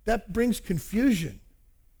 That brings confusion.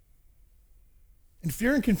 And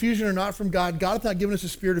fear and confusion are not from God. God has not given us a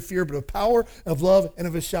spirit of fear, but of power, of love, and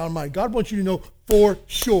of a sound mind. God wants you to know for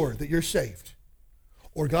sure that you're saved.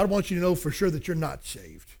 Or God wants you to know for sure that you're not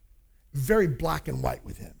saved. Very black and white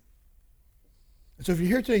with him. And so if you're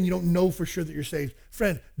here today and you don't know for sure that you're saved,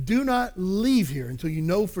 friend, do not leave here until you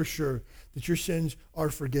know for sure that your sins are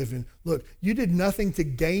forgiven. Look, you did nothing to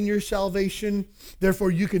gain your salvation,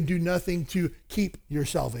 therefore you can do nothing to keep your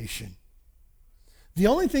salvation. The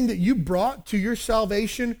only thing that you brought to your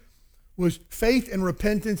salvation was faith and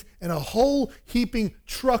repentance and a whole heaping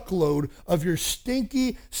truckload of your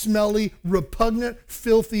stinky, smelly, repugnant,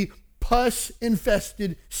 filthy,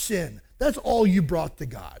 pus-infested sin. That's all you brought to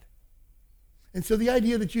God. And so the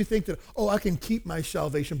idea that you think that, oh, I can keep my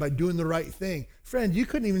salvation by doing the right thing. Friend, you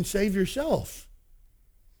couldn't even save yourself.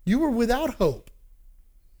 You were without hope.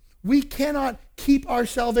 We cannot keep our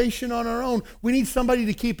salvation on our own. We need somebody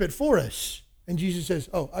to keep it for us. And Jesus says,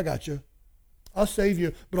 oh, I got you. I'll save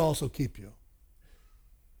you, but I'll also keep you.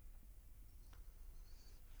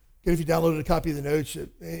 If you downloaded a copy of the notes,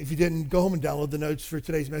 if you didn't, go home and download the notes for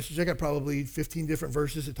today's message. I got probably 15 different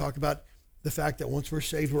verses that talk about the fact that once we're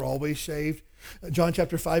saved, we're always saved. John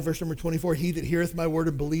chapter 5, verse number 24, he that heareth my word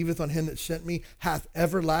and believeth on him that sent me hath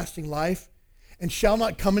everlasting life and shall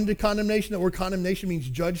not come into condemnation. That word condemnation means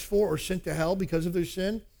judged for or sent to hell because of their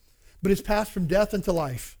sin, but it's passed from death unto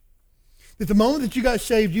life. At the moment that you got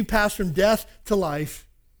saved, you passed from death to life.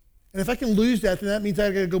 And if I can lose that, then that means I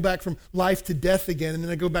got to go back from life to death again, and then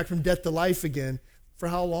I go back from death to life again. For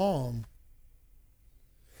how long?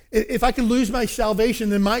 If I can lose my salvation,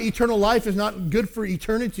 then my eternal life is not good for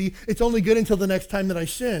eternity. It's only good until the next time that I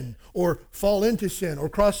sin or fall into sin or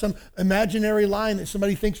cross some imaginary line that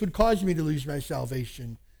somebody thinks would cause me to lose my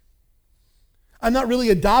salvation. I'm not really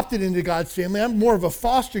adopted into God's family. I'm more of a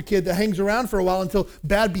foster kid that hangs around for a while until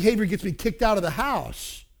bad behavior gets me kicked out of the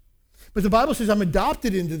house. But the Bible says I'm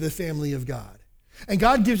adopted into the family of God. And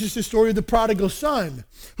God gives us the story of the prodigal son,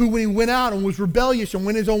 who when he went out and was rebellious and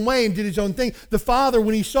went his own way and did his own thing, the father,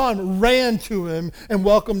 when he saw him, ran to him and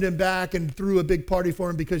welcomed him back and threw a big party for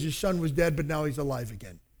him because his son was dead, but now he's alive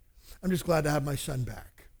again. I'm just glad to have my son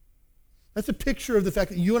back. That's a picture of the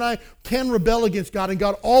fact that you and I can rebel against God, and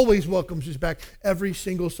God always welcomes us back every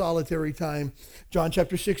single solitary time. John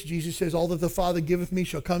chapter 6, Jesus says, all that the Father giveth me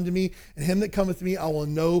shall come to me, and him that cometh to me I will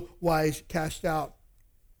in no wise cast out.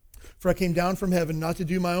 For I came down from heaven not to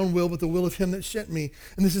do my own will, but the will of him that sent me.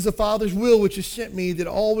 And this is the Father's will which has sent me, that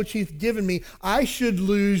all which he hath given me I should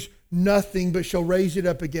lose nothing, but shall raise it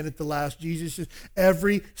up again at the last. Jesus says,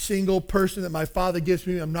 every single person that my Father gives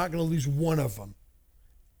me, I'm not going to lose one of them.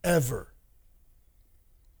 Ever.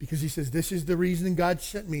 Because he says, this is the reason God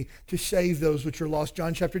sent me, to save those which are lost.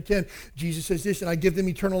 John chapter 10, Jesus says this, and I give them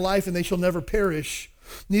eternal life, and they shall never perish.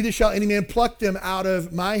 Neither shall any man pluck them out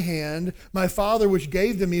of my hand. My Father which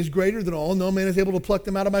gave them me is greater than all. No man is able to pluck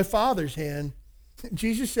them out of my Father's hand.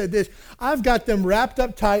 Jesus said this, I've got them wrapped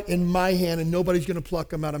up tight in my hand, and nobody's going to pluck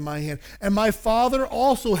them out of my hand. And my Father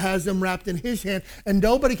also has them wrapped in his hand, and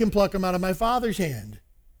nobody can pluck them out of my Father's hand.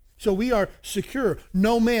 So we are secure.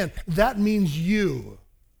 No man. That means you.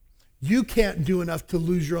 You can't do enough to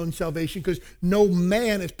lose your own salvation, because no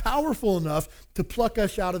man is powerful enough to pluck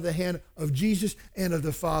us out of the hand of Jesus and of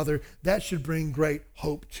the Father. That should bring great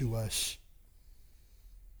hope to us.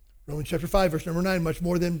 Romans chapter 5, verse number 9, much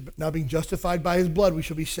more than now being justified by his blood, we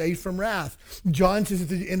shall be saved from wrath. John says at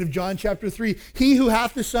the end of John chapter 3, he who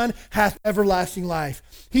hath the Son hath everlasting life.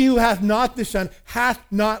 He who hath not the Son hath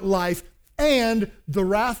not life, and the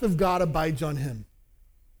wrath of God abides on him.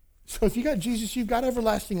 So if you got Jesus, you've got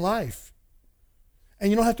everlasting life. And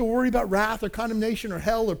you don't have to worry about wrath or condemnation or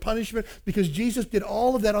hell or punishment, because Jesus did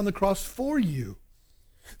all of that on the cross for you.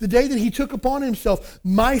 The day that he took upon himself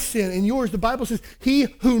my sin and yours, the Bible says, he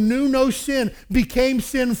who knew no sin became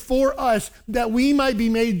sin for us, that we might be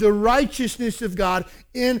made the righteousness of God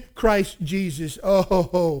in Christ Jesus.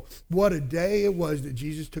 Oh, what a day it was that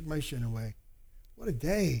Jesus took my sin away. What a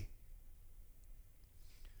day.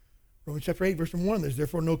 Romans chapter 8, verse 1, there's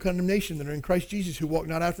therefore no condemnation that are in Christ Jesus, who walk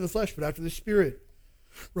not after the flesh, but after the Spirit.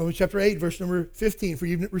 Romans chapter 8, verse number 15, for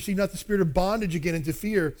you've received not the spirit of bondage again into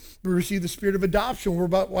fear, but received the spirit of adoption,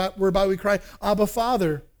 whereby we cry, Abba,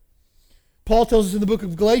 Father. Paul tells us in the book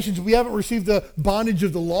of Galatians, we haven't received the bondage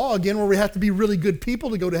of the law again, where we have to be really good people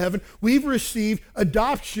to go to heaven. We've received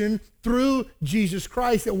adoption through Jesus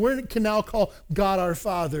Christ, that we can now call God our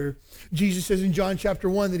Father. Jesus says in John chapter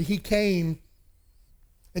 1 that he came,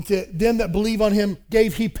 and to them that believe on him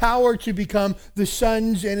gave he power to become the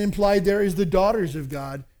sons, and implied there is the daughters of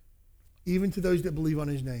God, even to those that believe on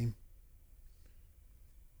his name.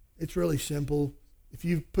 It's really simple. If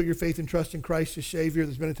you've put your faith and trust in Christ as Savior,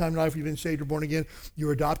 there's been a time in life where you've been saved or born again,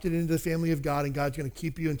 you're adopted into the family of God, and God's going to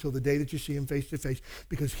keep you until the day that you see him face to face,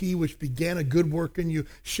 because he which began a good work in you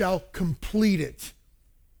shall complete it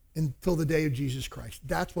until the day of Jesus Christ.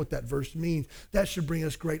 That's what that verse means. That should bring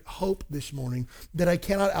us great hope this morning, that I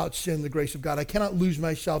cannot out-sin the grace of God. I cannot lose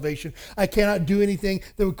my salvation. I cannot do anything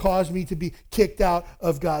that would cause me to be kicked out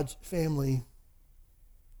of God's family.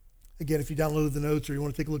 Again, if you downloaded the notes or you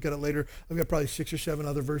want to take a look at it later, I've got probably 6 or 7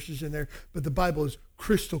 other verses in there, but the Bible is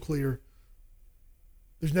crystal clear.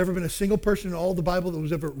 There's never been a single person in all the Bible that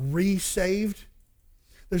was ever re-saved.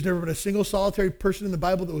 There's never been a single solitary person in the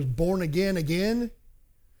Bible that was born again.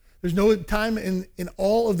 There's no time in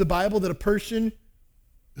all of the Bible that a person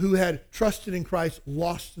who had trusted in Christ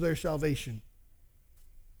lost their salvation.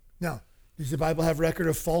 Now, does the Bible have record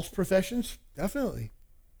of false professions? Definitely.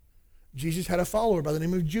 Jesus had a follower by the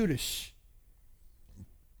name of Judas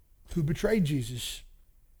who betrayed Jesus.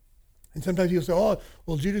 And sometimes people say, oh,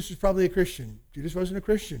 well, Judas was probably a Christian. Judas wasn't a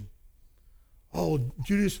Christian. Oh,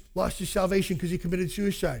 Judas lost his salvation because he committed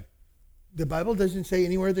suicide. The Bible doesn't say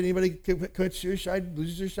anywhere that anybody commits suicide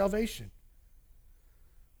loses their salvation.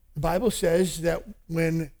 The Bible says that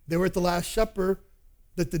when they were at the Last Supper,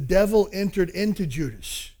 that the devil entered into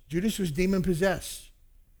Judas. Judas was demon-possessed.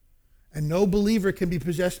 And no believer can be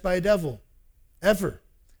possessed by a devil, ever.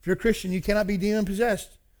 If you're a Christian, you cannot be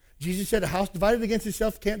demon-possessed. Jesus said a house divided against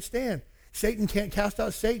itself can't stand. Satan can't cast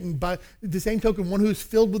out Satan. By the same token, one who is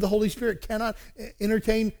filled with the Holy Spirit cannot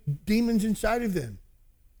entertain demons inside of them.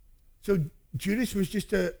 So Judas was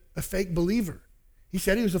just a fake believer. He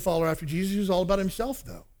said he was a follower after Jesus. He was all about himself,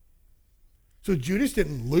 though. So Judas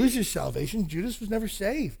didn't lose his salvation. Judas was never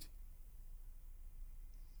saved.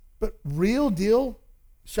 But real deal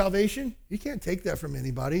salvation, you can't take that from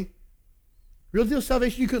anybody. Real deal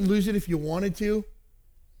salvation, you couldn't lose it if you wanted to.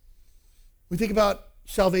 We think about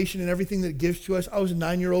salvation and everything that it gives to us. I was a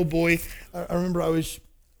 9-year-old boy. I remember I was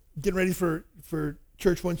getting ready for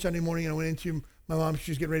church one Sunday morning, and I went into my mom.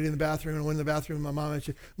 She was getting ready in the bathroom, and I went in the bathroom, and my mom, I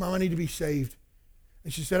said, Mom, I need to be saved.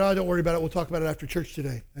 And she said, oh, don't worry about it. We'll talk about it after church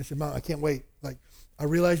today. And I said, Mom, I can't wait. I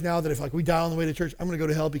realize now that if we die on the way to church, I'm going to go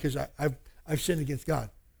to hell because I've sinned against God.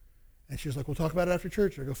 And she was like, we'll talk about it after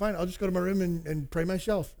church. I go, fine, I'll just go to my room and pray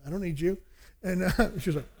myself. I don't need you. And she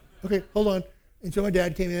was like, okay, hold on. And so my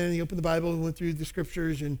dad came in, and he opened the Bible and went through the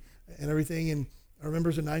scriptures and everything. And I remember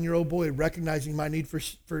as a 9-year-old boy recognizing my need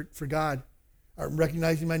for God,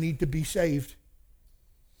 recognizing my need to be saved.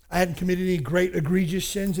 I hadn't committed any great egregious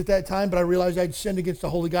sins at that time, but I realized I'd sinned against the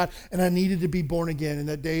holy God, and I needed to be born again. And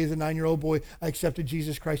that day as a 9-year-old boy, I accepted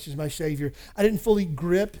Jesus Christ as my Savior. I didn't fully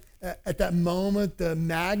grip at that moment the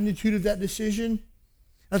magnitude of that decision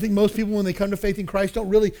I think most people, when they come to faith in Christ, don't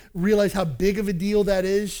really realize how big of a deal that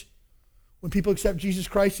is. When people accept Jesus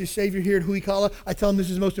Christ as Savior here at Huikala, I tell them this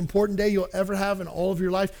is the most important day you'll ever have in all of your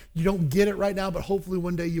life. You don't get it right now, but hopefully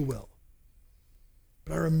one day you will.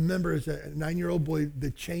 But I remember as a 9-year-old boy the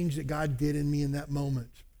change that God did in me in that moment.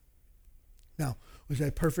 Now, was I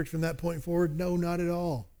perfect from that point forward? No, not at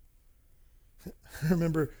all. I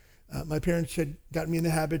remember my parents had gotten me in the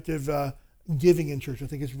habit of giving in church. I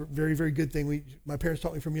think it's a very, very good thing. My parents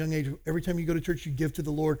taught me from a young age, every time you go to church, you give to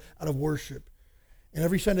the Lord out of worship. And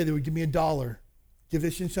every Sunday they would give me $1. Give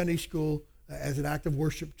this in Sunday school as an act of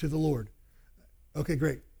worship to the Lord. Okay,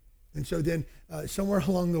 great. And so then somewhere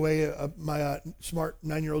along the way, my smart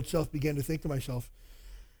 9-year-old self began to think to myself,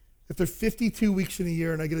 if there's 52 weeks in a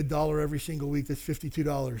year and I get $1 every single week, that's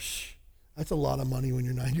 $52. That's a lot of money when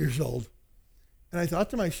you're 9 years old. And I thought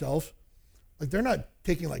to myself, like, they're not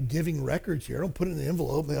taking like giving records here. I don't put it in the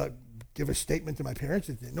envelope. They like give a statement to my parents.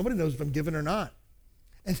 Nobody knows if I'm giving or not.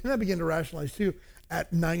 And then I began to rationalize too.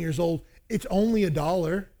 At 9 years old, it's only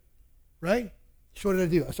 $1, right? So what did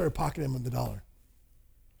I do? I started pocketing him with $1.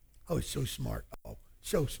 Oh, it's so smart. Oh,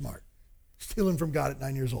 so smart. Stealing from God at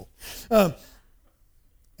 9 years old.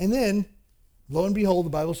 And then, lo and behold,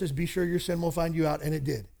 the Bible says, be sure your sin will find you out, and it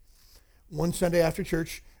did. One Sunday after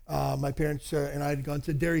church, my parents and I had gone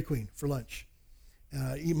to Dairy Queen for lunch. And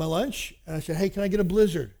I eat my lunch, and I said, hey, can I get a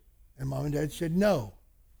Blizzard? And Mom and Dad said, no.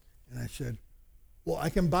 And I said, well, I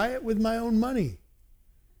can buy it with my own money.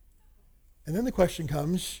 And then the question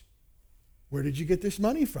comes, where did you get this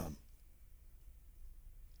money from?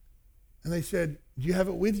 And they said, do you have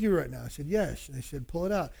it with you right now? I said, yes. And they said, pull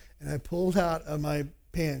it out. And I pulled out of my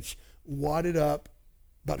pants, wadded up,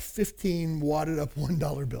 about 15 wadded up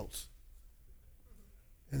 $1 bills.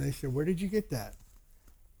 And they said, where did you get that?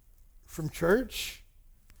 From church?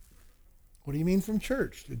 What do you mean from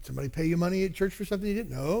church? Did somebody pay you money at church for something you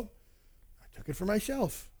didn't? No. I took it for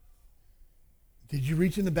myself. Did you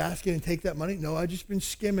reach in the basket and take that money? No, I've just been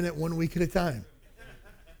skimming it 1 week at a time.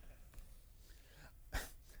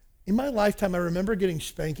 In my lifetime, I remember getting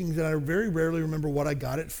spankings, and I very rarely remember what I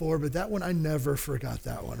got it for, but that one, I never forgot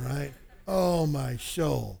that one, right? Oh, my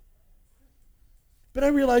soul. But I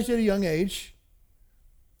realized at a young age,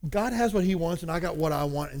 God has what he wants, and I got what I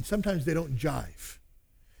want, and sometimes they don't jive.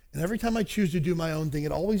 And every time I choose to do my own thing,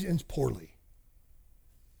 it always ends poorly.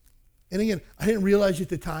 And again, I didn't realize at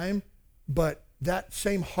the time, but that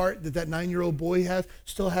same heart that 9-year-old boy has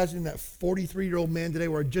still has in that 43-year-old man today,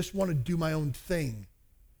 where I just want to do my own thing.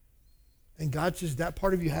 And God says that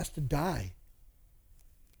part of you has to die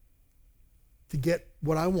to get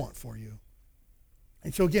what I want for you.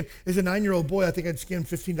 And so again, as a 9-year-old boy, I think I'd skimmed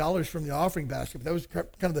 $15 from the offering basket. But that was kind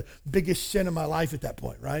of the biggest sin of my life at that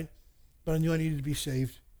point, right? But I knew I needed to be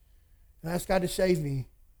saved. And I asked God to save me.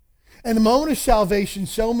 And the moment of salvation,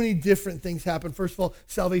 so many different things happen. First of all,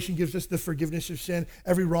 salvation gives us the forgiveness of sin.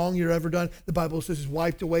 Every wrong you've ever done, the Bible says, is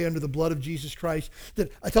wiped away under the blood of Jesus Christ.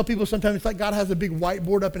 That I tell people sometimes it's like God has a big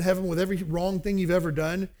whiteboard up in heaven with every wrong thing you've ever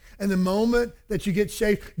done. And the moment that you get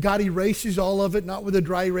saved, God erases all of it, not with a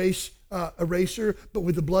dry eraser, but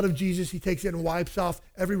with the blood of Jesus. He takes it and wipes off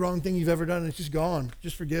every wrong thing you've ever done, and it's just gone,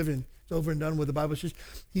 just forgiven. Over and done with. The Bible says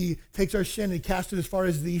he takes our sin and he casts it as far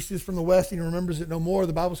as the east is from the west, and he remembers it no more.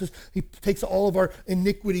 The Bible says he takes all of our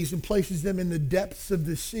iniquities and places them in the depths of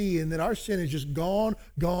the sea, and that our sin is just gone,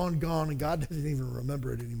 and God doesn't even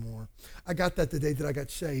remember it anymore. I got that the day that I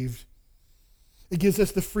got saved. It gives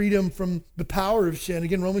us the freedom from the power of sin.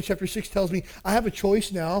 Again, Romans chapter 6 tells me I have a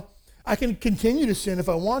choice now. I can continue to sin if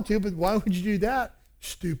I want to, but why would you do that?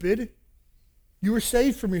 Stupid. You were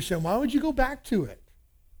saved from your sin. Why would you go back to it?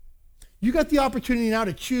 You got the opportunity now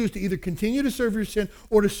to choose to either continue to serve your sin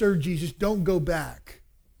or to serve Jesus. Don't go back.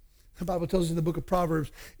 The Bible tells us in the book of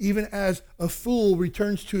Proverbs, even as a fool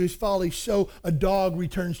returns to his folly, so a dog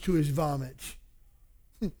returns to his vomit.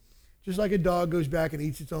 Just like a dog goes back and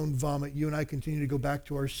eats its own vomit, you and I continue to go back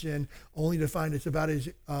to our sin, only to find it's about as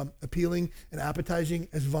appealing and appetizing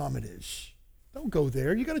as vomit is. Don't go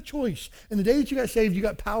there. You got a choice. And the day that you got saved, you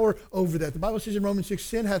got power over that. The Bible says in Romans 6,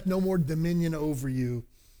 sin hath no more dominion over you.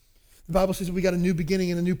 The Bible says that we got a new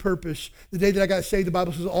beginning and a new purpose. The day that I got saved, the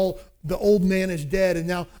Bible says all the old man is dead, and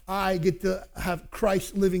now I get to have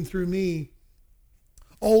Christ living through me.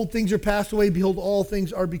 Old things are passed away. Behold, all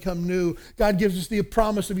things are become new. God gives us the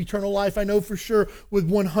promise of eternal life. I know for sure with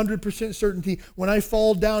 100% certainty, when I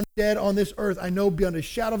fall down dead on this earth, I know beyond a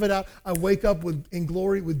shadow of a doubt, I wake up in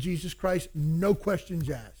glory with Jesus Christ. No questions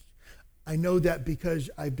asked. I know that because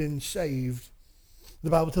I've been saved. The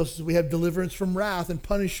Bible tells us that we have deliverance from wrath and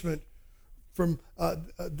punishment from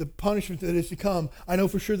the punishment that is to come. I know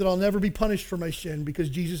for sure that I'll never be punished for my sin because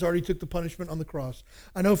Jesus already took the punishment on the cross.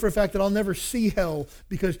 I know for a fact that I'll never see hell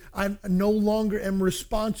because I no longer am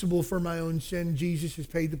responsible for my own sin. Jesus has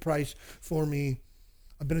paid the price for me.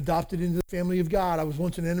 I've been adopted into the family of God. I was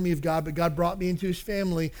once an enemy of God, but God brought me into his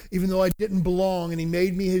family even though I didn't belong, and he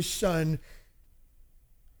made me his son.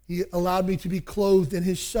 He allowed me to be clothed in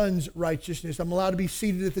his son's righteousness. I'm allowed to be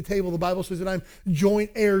seated at the table. The Bible says that I'm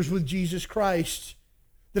joint heirs with Jesus Christ,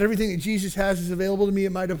 that everything that Jesus has is available to me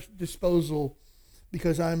at my disposal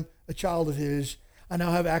because I'm a child of his. I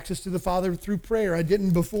now have access to the Father through prayer. I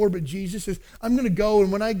didn't before, but Jesus says, I'm going to go, and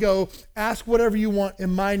when I go, ask whatever you want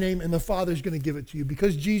in my name, and the Father's going to give it to you.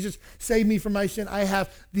 Because Jesus saved me from my sin, I have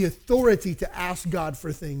the authority to ask God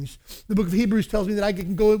for things. The book of Hebrews tells me that I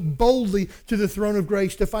can go boldly to the throne of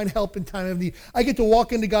grace to find help in time of need. I get to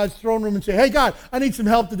walk into God's throne room and say, hey, God, I need some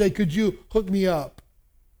help today. Could you hook me up?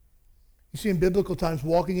 You see, in biblical times,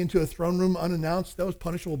 walking into a throne room unannounced, that was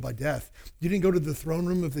punishable by death. You didn't go to the throne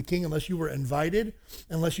room of the king unless you were invited,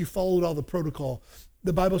 unless you followed all the protocol.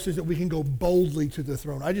 The Bible says that we can go boldly to the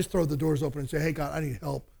throne. I just throw the doors open and say, hey, God, I need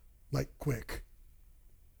help, like quick.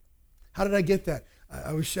 How did I get that?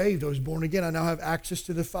 I was saved. I was born again. I now have access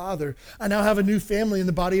to the Father. I now have a new family in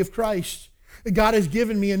the body of Christ. God has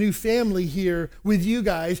given me a new family here with you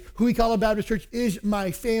guys. Who Huikala Baptist Church is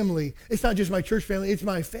my family. It's not just my church family, it's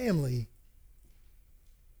my family.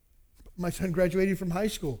 My son graduated from high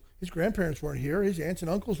school. His grandparents weren't here. His aunts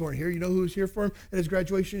and uncles weren't here. You know who was here for him at his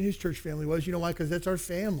graduation? His church family was. You know why? Because that's our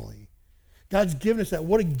family. God's given us that.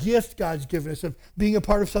 What a gift God's given us of being a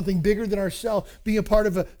part of something bigger than ourselves, being a part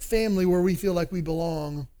of a family where we feel like we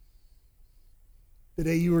belong. The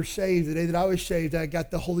day you were saved, the day that I was saved, I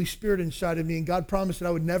got the Holy Spirit inside of me, and God promised that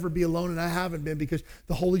I would never be alone, and I haven't been because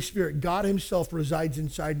the Holy Spirit, God himself, resides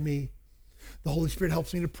inside me. The Holy Spirit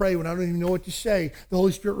helps me to pray when I don't even know what to say. The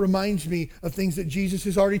Holy Spirit reminds me of things that Jesus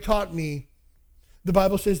has already taught me. The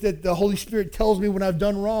Bible says that the Holy Spirit tells me when I've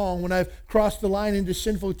done wrong, when I've crossed the line into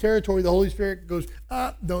sinful territory. The Holy Spirit goes,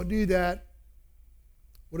 don't do that.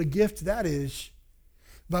 What a gift that is.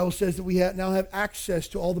 The Bible says that we now have access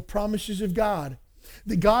to all the promises of God.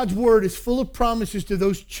 That God's word is full of promises to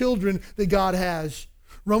those children that God has.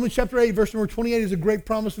 Romans chapter 8, verse number 28 is a great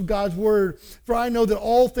promise of God's word. For I know that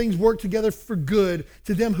all things work together for good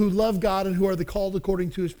to them who love God and who are the called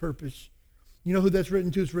according to his purpose. You know who that's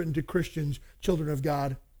written to? It's written to Christians, children of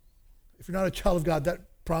God. If you're not a child of God, that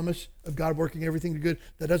promise of God working everything to good,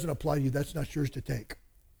 that doesn't apply to you. That's not yours to take.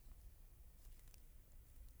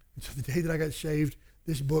 And so the day that I got saved,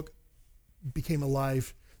 this book became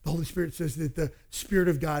alive. The Holy Spirit says that the Spirit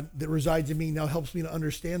of God that resides in me now helps me to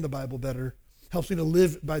understand the Bible better, helps me to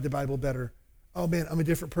live by the Bible better. Oh man, I'm a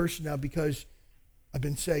different person now because I've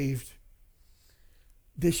been saved.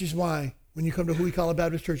 This is why when you come to Huikala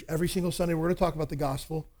Baptist Church every single Sunday, we're going to talk about the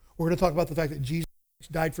gospel. We're going to talk about the fact that Jesus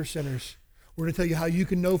died for sinners. We're going to tell you how you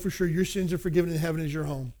can know for sure your sins are forgiven and heaven is your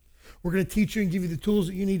home. We're going to teach you and give you the tools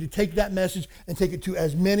that you need to take that message and take it to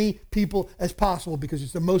as many people as possible because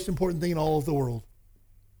it's the most important thing in all of the world.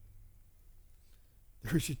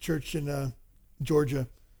 There's a church in Georgia.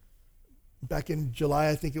 Back in July,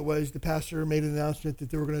 I think it was, the pastor made an announcement that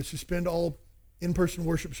they were going to suspend all in-person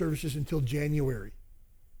worship services until January.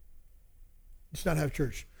 Just not have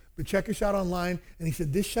church. But check us out online. And he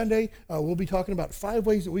said, this Sunday, we'll be talking about 5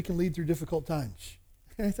 ways that we can lead through difficult times.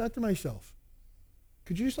 And I thought to myself,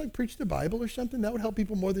 could you just preach the Bible or something? That would help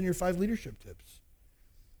people more than your 5 leadership tips.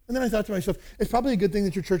 And then I thought to myself, it's probably a good thing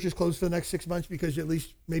that your church is closed for the next 6 months because at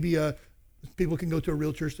least maybe people can go to a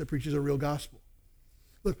real church that preaches a real gospel.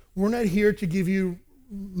 Look, we're not here to give you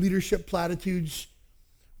leadership platitudes.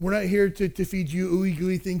 We're not here to feed you ooey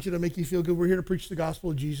gooey things that'll make you feel good. We're here to preach the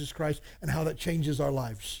gospel of Jesus Christ and how that changes our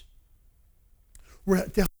lives. We're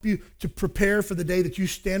to help you to prepare for the day that you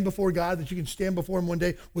stand before God, that you can stand before him one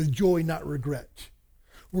day with joy, not regret.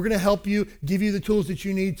 We're going to help you, give you the tools that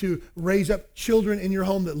you need to raise up children in your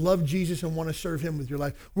home that love Jesus and want to serve him with your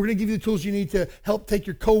life. We're going to give you the tools you need to help take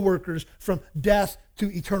your coworkers from death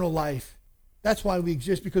to eternal life. That's why we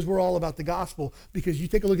exist, because we're all about the gospel. Because you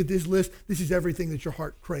take a look at this list, this is everything that your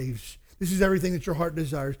heart craves. This is everything that your heart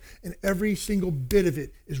desires. And every single bit of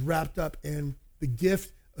it is wrapped up in the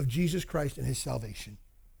gift of Jesus Christ and his salvation.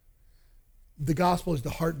 The gospel is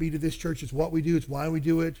the heartbeat of this church. It's what we do. It's why we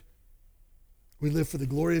do it. We live for the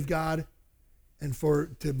glory of God and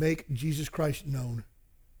to make Jesus Christ known.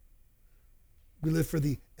 We live for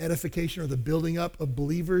the edification or the building up of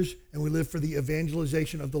believers, and we live for the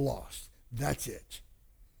evangelization of the lost. That's it.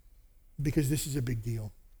 Because this is a big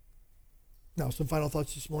deal. Now, some final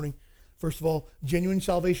thoughts this morning. First of all, genuine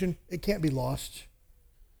salvation, it can't be lost.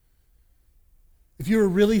 If you were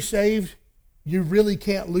really saved, you really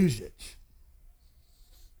can't lose it.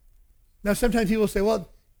 Now, sometimes people say,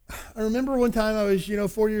 well, I remember one time I was,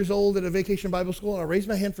 4 years old at a vacation Bible school, and I raised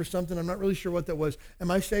my hand for something. I'm not really sure what that was.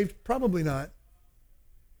 Am I saved? Probably not.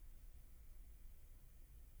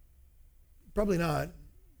 Probably not,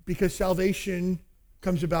 because salvation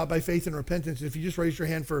comes about by faith and repentance. If you just raise your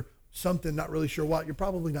hand for something, not really sure what, you're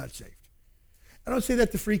probably not saved. I don't say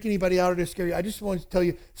that to freak anybody out or to scare you. I just want to tell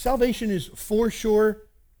you, salvation is for sure.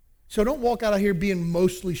 So don't walk out of here being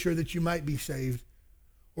mostly sure that you might be saved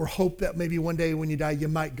or hope that maybe one day when you die, you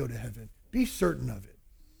might go to heaven. Be certain of it.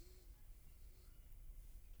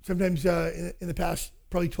 Sometimes in the past,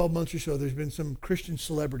 probably 12 months or so, there's been some Christian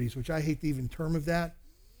celebrities, which I hate the even term of that.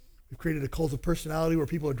 We've created a cult of personality where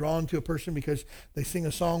people are drawn to a person because they sing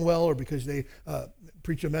a song well, or because they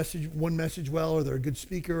preach one message well, or they're a good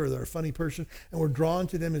speaker, or they're a funny person, and we're drawn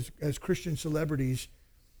to them as Christian celebrities.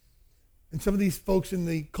 And some of these folks in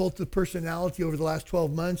the cult of personality over the last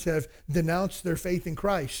 12 months have denounced their faith in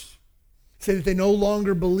Christ, say that they no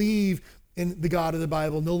longer believe in the God of the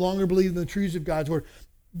Bible, no longer believe in the truths of God's word.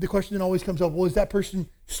 The question then always comes up, well, is that person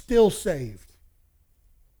still saved?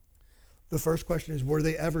 The first question is, were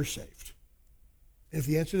they ever saved? And if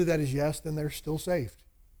the answer to that is yes, then they're still saved.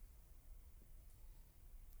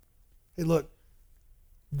 Hey, look,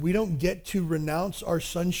 we don't get to renounce our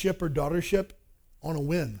sonship or daughtership on a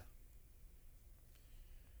whim.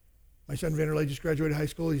 My son Vanderlei just graduated high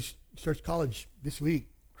school. He starts college this week.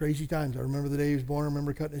 Crazy times. I remember the day he was born. I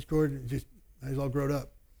remember cutting his cord. He's all grown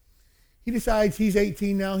up. He decides he's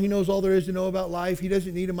 18 now. He knows all there is to know about life. He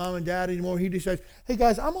doesn't need a mom and dad anymore. He decides, hey,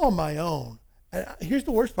 guys, I'm on my own. And here's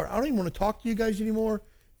the worst part. I don't even want to talk to you guys anymore.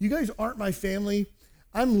 You guys aren't my family.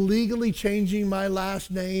 I'm legally changing my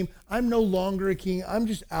last name. I'm no longer a king. I'm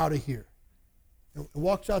just out of here. And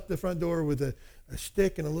walks out the front door with a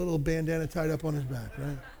stick and a little bandana tied up on his back,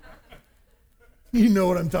 right? You know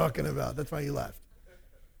what I'm talking about. That's why he left.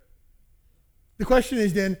 The question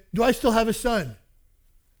is then, do I still have a son?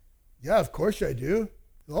 Yeah, of course I do.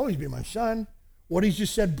 He'll always be my son. What he's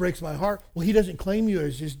just said breaks my heart. Well, he doesn't claim you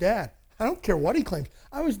as his dad. I don't care what he claims.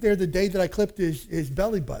 I was there the day that I clipped his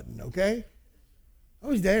belly button, okay? I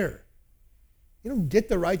was there. You don't get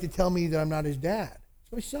the right to tell me that I'm not his dad.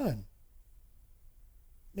 It's my son.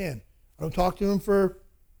 Man, I don't talk to him for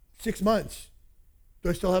 6 months. Do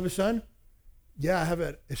I still have a son? Yeah, I have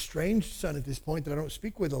an estranged son at this point that I don't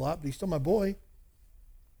speak with a lot, but he's still my boy.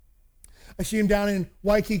 I see him down in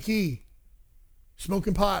Waikiki,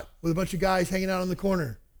 smoking pot with a bunch of guys hanging out on the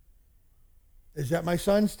corner. Is that my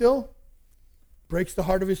son still? Breaks the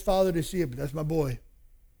heart of his father to see it, but that's my boy.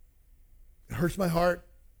 It hurts my heart.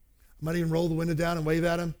 I might even roll the window down and wave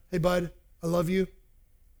at him. Hey, bud, I love you.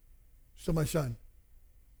 Still my son.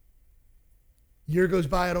 Year goes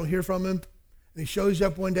by, I don't hear from him. And he shows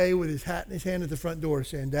up one day with his hat in his hand at the front door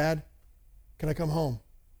saying, Dad, can I come home?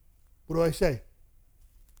 What do I say?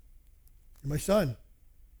 You're my son.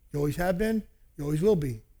 You always have been. You always will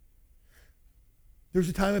be. There's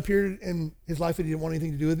a time, a period in his life that he didn't want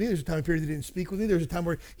anything to do with me. There's a time, a period that he didn't speak with me. There's a time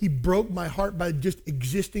where he broke my heart by just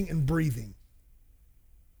existing and breathing.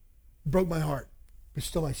 Broke my heart, but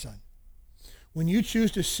still my son. When you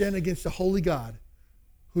choose to sin against the holy God,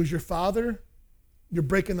 who's your father, you're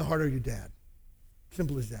breaking the heart of your dad.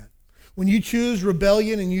 Simple as that. When you choose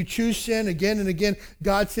rebellion and you choose sin again and again,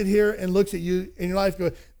 God sits here and looks at you in your life and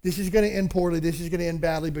goes, this is going to end poorly, this is going to end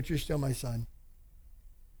badly, but you're still my son.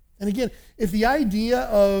 And again, if the idea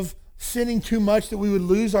of sinning too much that we would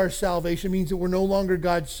lose our salvation means that we're no longer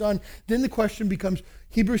God's son, then the question becomes,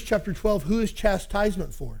 Hebrews chapter 12, who is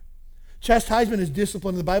chastisement for? Chastisement is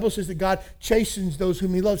discipline. The Bible says that God chastens those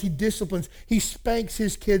whom he loves. He disciplines. He spanks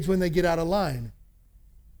his kids when they get out of line.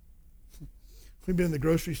 We've been in the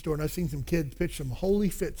grocery store, and I've seen some kids pitch some holy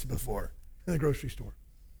fits before in the grocery store.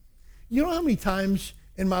 You know how many times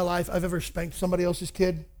in my life I've ever spanked somebody else's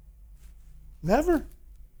kid? Never.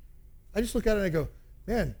 I just look at it and I go,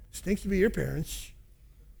 man, stinks to be your parents.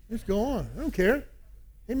 Just go on. I don't care.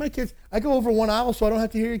 Hey, my kids, I go over one aisle so I don't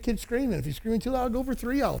have to hear your kid screaming. If he's screaming too loud, I'll go over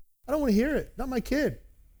 3 aisles. I don't want to hear it. Not my kid.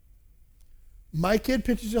 My kid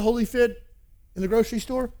pitches a holy fit in the grocery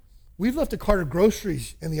store. We've left a cart of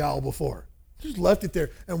groceries in the aisle before. Just left it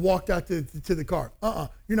there and walked out to the car.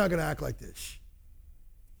 You're not going to act like this.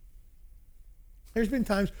 There's been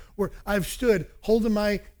times where I've stood holding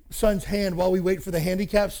my son's hand while we wait for the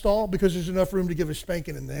handicap stall because there's enough room to give a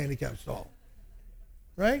spanking in the handicap stall.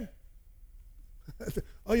 Right?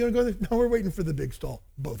 Oh, you want to go there? No, we're waiting for the big stall,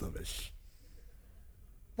 both of us.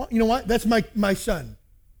 Well, you know what? That's my son.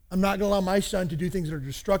 I'm not going to allow my son to do things that are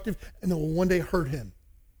destructive and that will one day hurt him.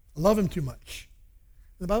 I love him too much.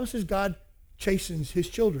 And the Bible says God chastens his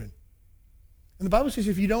children. And the Bible says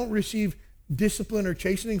if you don't receive discipline or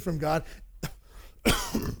chastening from God,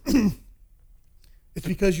 it's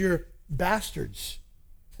because you're bastards.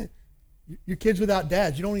 You're kids without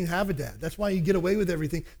dads. You don't even have a dad. That's why you get away with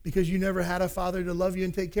everything, because you never had a father to love you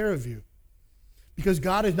and take care of you. Because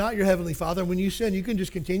God is not your heavenly father. When you sin, you can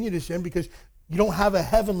just continue to sin because you don't have a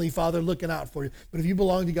heavenly father looking out for you. But if you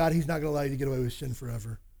belong to God, he's not going to allow you to get away with sin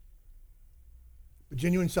forever. But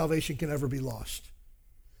genuine salvation can never be lost.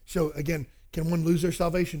 So again, can one lose their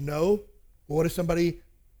salvation? No. Well, what if somebody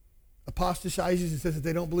apostatizes and says that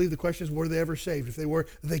they don't believe? The question is, were they ever saved? If they were,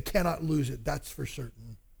 they cannot lose it. That's for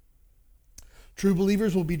certain. True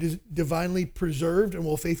believers will be divinely preserved and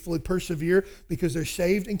will faithfully persevere because they're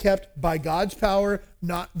saved and kept by God's power,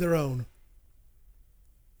 not their own.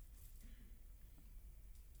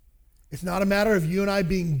 It's not a matter of you and I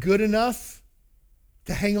being good enough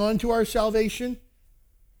to hang on to our salvation.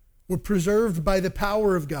 We're preserved by the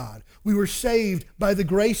power of God. We were saved by the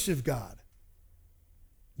grace of God.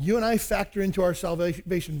 You and I factor into our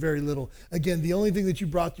salvation very little. Again, the only thing that you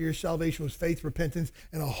brought to your salvation was faith, repentance,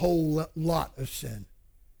 and a whole lot of sin.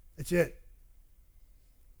 That's it.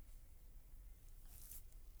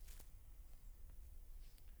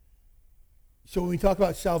 So when we talk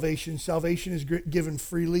about salvation, salvation is given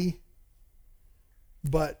freely,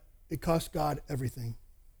 but it costs God everything.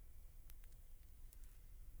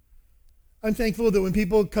 I'm thankful that when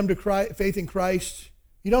people come to faith in Christ,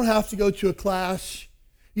 you don't have to go to a class.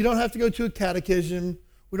 You don't have to go to a catechism.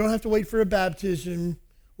 We don't have to wait for a baptism.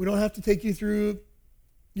 We don't have to take you through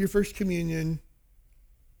your first communion.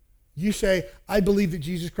 You say, I believe that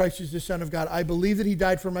Jesus Christ is the Son of God. I believe that he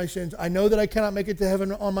died for my sins. I know that I cannot make it to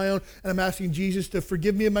heaven on my own, and I'm asking Jesus to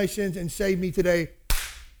forgive me of my sins and save me today.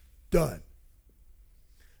 Done.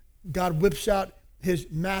 God whips out his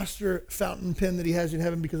master fountain pen that he has in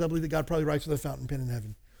heaven, because I believe that God probably writes with a fountain pen in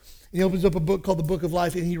heaven. And he opens up a book called the Book of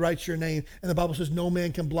Life, and he writes your name. And the Bible says no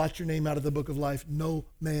man can blot your name out of the Book of Life. No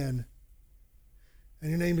man. And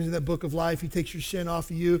your name is in that Book of Life. He takes your sin off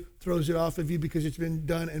of you, throws it off of you because it's been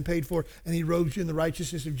done and paid for, and he robes you in the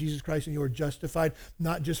righteousness of Jesus Christ, and you are justified,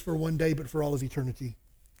 not just for one day, but for all of eternity.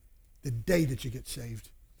 The day that you get saved.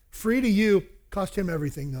 Free to you, cost him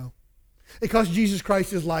everything, though. It cost Jesus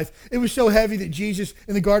Christ his life. It was so heavy that Jesus,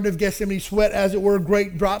 in the Garden of Gethsemane, sweat, as it were,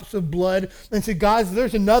 great drops of blood, and said, guys,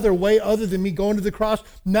 there's another way other than me going to the cross.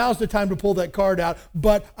 Now's the time to pull that card out,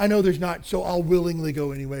 but I know there's not, so I'll willingly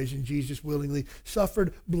go anyways. And Jesus willingly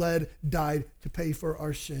suffered, bled, died to pay for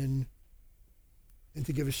our sin and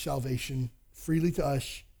to give us salvation freely to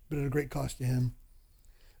us, but at a great cost to him.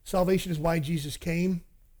 Salvation is why Jesus came.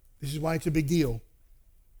 This is why it's a big deal.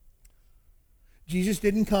 Jesus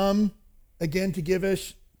didn't come again to give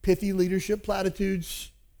us pithy leadership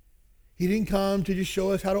platitudes. He didn't come to just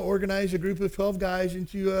show us how to organize a group of 12 guys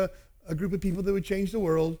into a group of people that would change the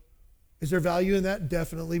world. Is there value in that?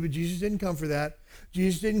 Definitely, but Jesus didn't come for that.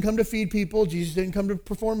 Jesus didn't come to feed people. Jesus didn't come to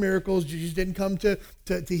perform miracles. Jesus didn't come to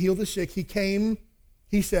heal the sick. He came,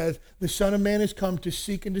 he says, the Son of Man has come to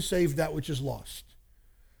seek and to save that which is lost.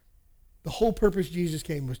 The whole purpose Jesus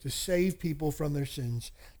came was to save people from their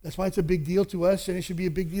sins. That's why it's a big deal to us, and it should be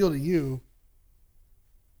a big deal to you.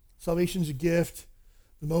 Salvation's a gift.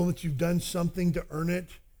 The moment you've done something to earn it,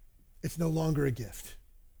 it's no longer a gift.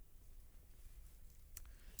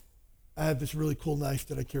 I have this really cool knife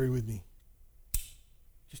that I carry with me.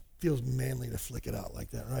 Just feels manly to flick it out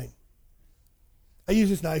like that, right? I use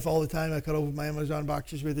this knife all the time. I cut open my Amazon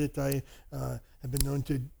boxes with it. I have been known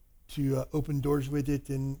to open doors with it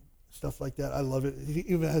and stuff like that. I love it. It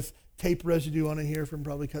even has tape residue on it here from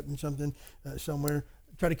probably cutting something somewhere.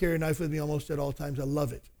 I try to carry a knife with me almost at all times. I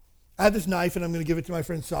love it. I have this knife, and I'm going to give it to my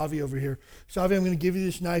friend Savi over here. Savi, I'm going to give you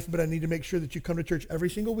this knife, but I need to make sure that you come to church every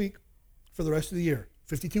single week for the rest of the year,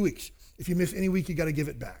 52 weeks. If you miss any week, you got to give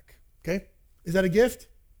it back. Okay? Is that a gift?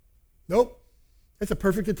 Nope. That's a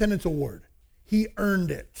perfect attendance award. He earned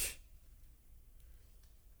it.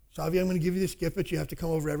 Savi, I'm going to give you this gift, but you have to come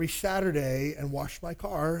over every Saturday and wash my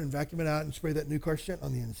car and vacuum it out and spray that new car scent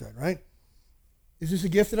on the inside, right? Is this a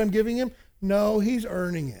gift that I'm giving him? No, he's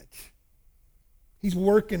earning it. He's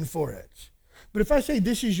working for it. But if I say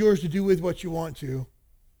this is yours to do with what you want to,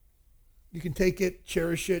 you can take it,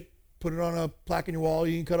 cherish it, put it on a plaque in your wall.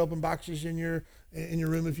 You can cut open boxes in your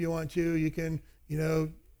room if you want to. You can,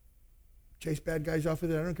 chase bad guys off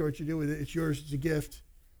with it. I don't care what you do with it. It's yours. It's a gift.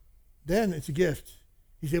 Then it's a gift.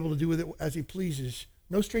 He's able to do with it as he pleases.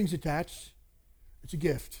 No strings attached. It's a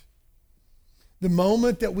gift. The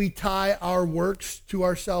moment that we tie our works to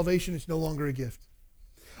our salvation, it's no longer a gift.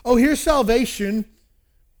 Oh, here's salvation,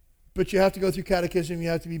 But you have to go through catechism, you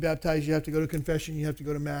have to be baptized, you have to go to confession, you have to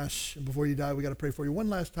go to Mass, and before you die, we got to pray for you one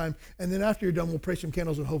last time, and then after you're done, we'll pray some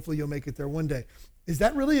candles, and hopefully you'll make it there one day. Is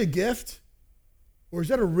that really a gift? Or is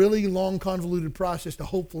that a really long, convoluted process to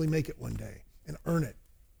hopefully make it one day and earn it?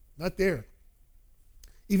 Not there.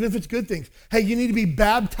 Even if it's good things. Hey, you need to be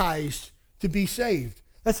baptized to be saved.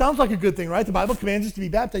 That sounds like a good thing, right? The Bible commands us to be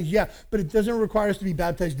baptized, yeah, but it doesn't require us to be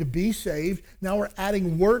baptized to be saved. Now we're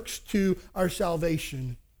adding works to our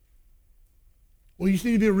salvation. Well, you just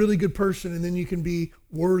need to be a really good person, and then you can be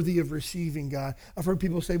worthy of receiving God. I've heard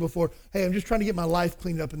people say before, hey, I'm just trying to get my life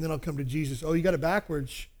cleaned up, and then I'll come to Jesus. Oh, you got it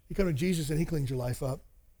backwards. You come to Jesus, and he cleans your life up.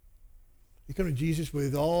 You come to Jesus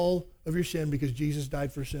with all of your sin because Jesus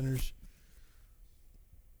died for sinners.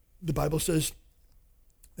 The Bible says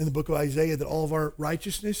in the book of Isaiah that all of our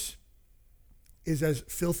righteousness is as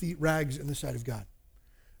filthy rags in the sight of God.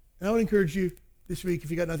 And I would encourage you this week,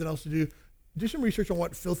 if you got nothing else to do some research on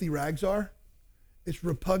what filthy rags are. It's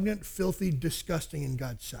repugnant, filthy, disgusting in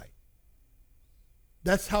God's sight.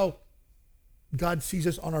 That's how God sees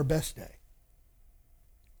us on our best day.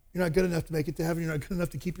 You're not good enough to make it to heaven. You're not good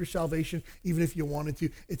enough to keep your salvation, even if you wanted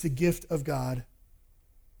to. It's a gift of God.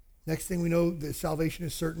 Next thing we know, that salvation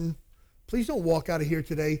is certain. Please don't walk out of here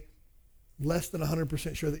today less than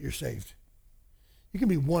 100% sure that you're saved. You can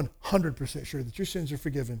be 100% sure that your sins are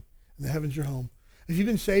forgiven and the heaven's your home. If you've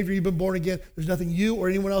been saved or you've been born again, there's nothing you or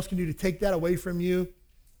anyone else can do to take that away from you.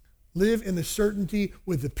 Live in the certainty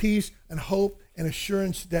with the peace and hope and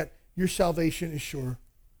assurance that your salvation is sure.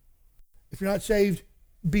 If you're not saved,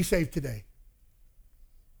 be saved today.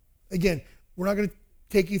 Again, we're not going to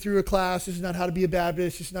take you through a class. This is not how to be a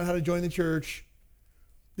Baptist. This is not how to join the church.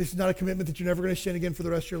 This is not a commitment that you're never going to sin again for the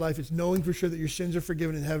rest of your life. It's knowing for sure that your sins are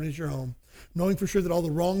forgiven and heaven is your home. Knowing for sure that all the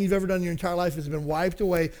wrong you've ever done in your entire life has been wiped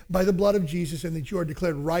away by the blood of Jesus and that you are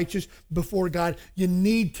declared righteous before God. You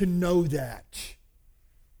need to know that.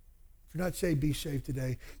 If you're not saved, be saved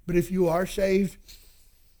today. But if you are saved,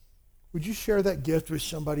 would you share that gift with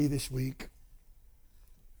somebody this week?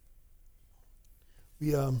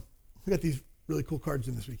 We got these really cool cards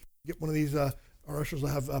in this week. Get one of these. Our ushers will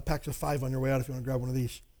have packs of 5 on your way out if you want to grab one of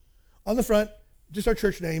these. On the front, just our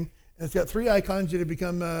church name, and it's got 3 icons that have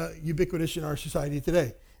become ubiquitous in our society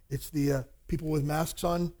today. It's the people with masks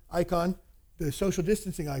on icon, the social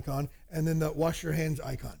distancing icon, and then the wash your hands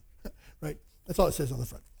icon. Right? That's all it says on the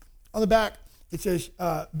front. On the back, it says,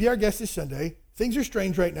 be our guest this Sunday. Things are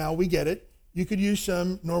strange right now. We get it. You could use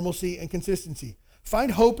some normalcy and consistency.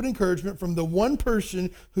 Find hope and encouragement from the one person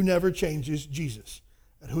who never changes, Jesus.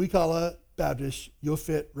 At Huikala Baptist, you'll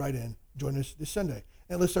fit right in. Join us this Sunday.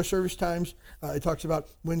 And it lists our service times. It talks about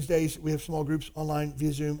Wednesdays. We have small groups online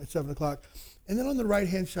via Zoom at 7 o'clock. And then on the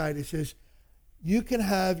right-hand side, it says, you can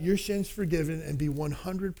have your sins forgiven and be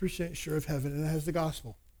 100% sure of heaven. And it has the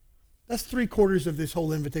gospel. That's 3/4 of this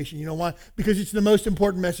whole invitation. You know why? Because it's the most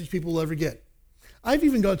important message people will ever get. I've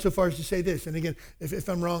even gone so far as to say this. And again, if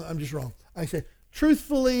I'm wrong, I'm just wrong. I say,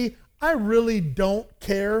 truthfully, I really don't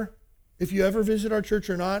care if you ever visit our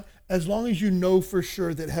church or not, as long as you know for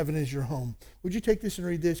sure that heaven is your home. Would you take this and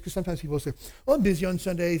read this? Because sometimes people say, well, I'm busy on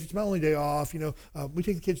Sundays. It's my only day off. We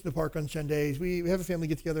take the kids to the park on Sundays. We have a family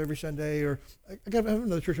get together every Sunday, or I have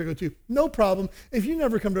another church I go to. No problem. If you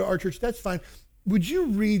never come to our church, that's fine. Would you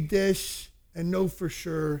read this and know for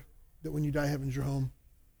sure that when you die, heaven's your home?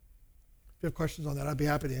 If you have questions on that, I'd be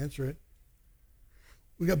happy to answer it.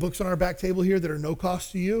 We got books on our back table here that are no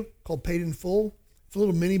cost to you, called Paid in Full. It's a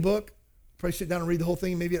little mini book. Probably sit down and read the whole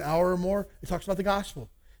thing in maybe an hour or more. It talks about the gospel.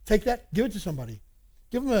 Take that, give it to somebody.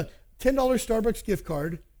 Give them a $10 Starbucks gift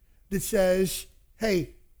card that says,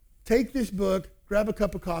 hey, take this book, grab a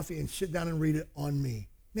cup of coffee, and sit down and read it on me.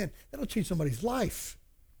 Man, that'll change somebody's life.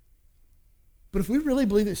 But if we really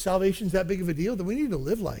believe that salvation is that big of a deal, then we need to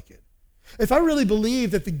live like it. If I really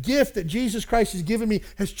believe that the gift that Jesus Christ has given me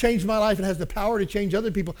has changed my life and has the power to change other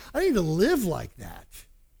people, I need to live like that.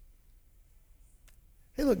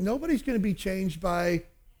 Hey, look, nobody's going to be changed by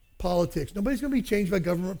politics. Nobody's going to be changed by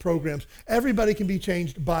government programs. Everybody can be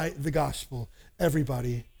changed by the gospel.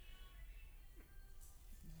 Everybody.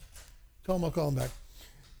 Tell them I'll call them back.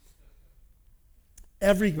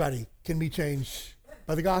 Everybody can be changed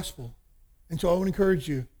by the gospel. And so I would encourage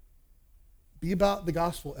you, be about the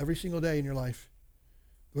gospel every single day in your life.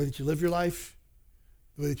 The way that you live your life,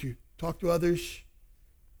 the way that you talk to others,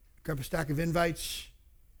 grab a stack of invites,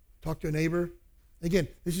 talk to a neighbor. Again,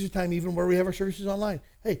 this is a time even where we have our services online.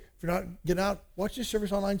 Hey, if you're not getting out, watch this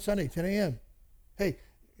service online Sunday, 10 a.m. Hey,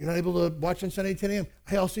 you're not able to watch on Sunday, 10 a.m.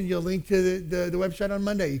 Hey, I'll send you a link to the website on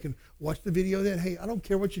Monday. You can watch the video then. Hey, I don't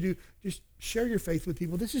care what you do. Just share your faith with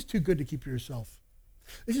people. This is too good to keep to yourself.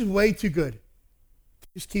 This is way too good.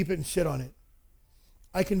 Just keep it and sit on it.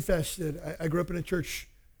 I confess that I grew up in a church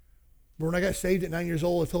where when I got saved at 9 years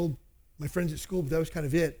old, I told my friends at school, but that was kind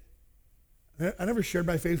of it. I never shared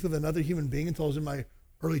my faith with another human being until I was in my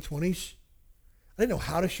early 20s. I didn't know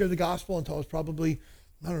how to share the gospel until I was probably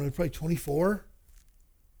 24.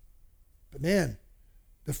 But man,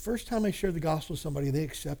 the first time I shared the gospel with somebody, they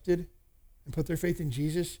accepted and put their faith in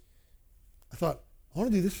Jesus, I thought, I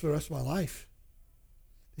want to do this for the rest of my life.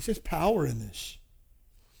 There's just power in this.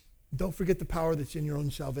 Don't forget the power that's in your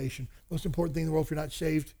own salvation. Most important thing in the world, if you're not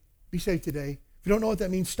saved, be saved today. If you don't know what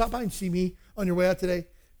that means, stop by and see me on your way out today.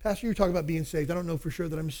 Pastor, you're talking about being saved. I don't know for sure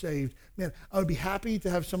that I'm saved. Man, I would be happy to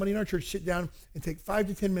have somebody in our church sit down and take 5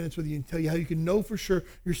 to 10 minutes with you and tell you how you can know for sure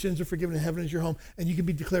your sins are forgiven and heaven is your home, and you can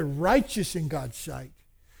be declared righteous in God's sight.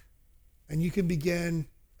 And you can begin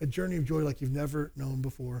a journey of joy like you've never known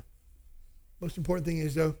before. Most important thing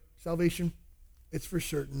is, though, salvation, it's for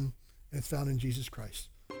certain, and it's found in Jesus Christ.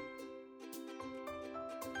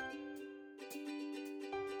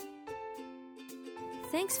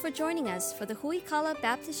 Thanks for joining us for the Huikala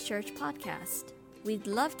Baptist Church podcast. We'd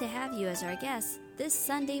love to have you as our guest this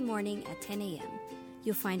Sunday morning at 10 a.m.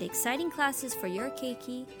 You'll find exciting classes for your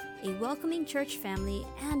keiki, a welcoming church family,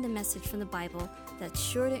 and a message from the Bible that's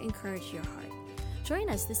sure to encourage your heart. Join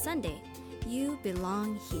us this Sunday. You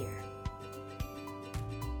belong here.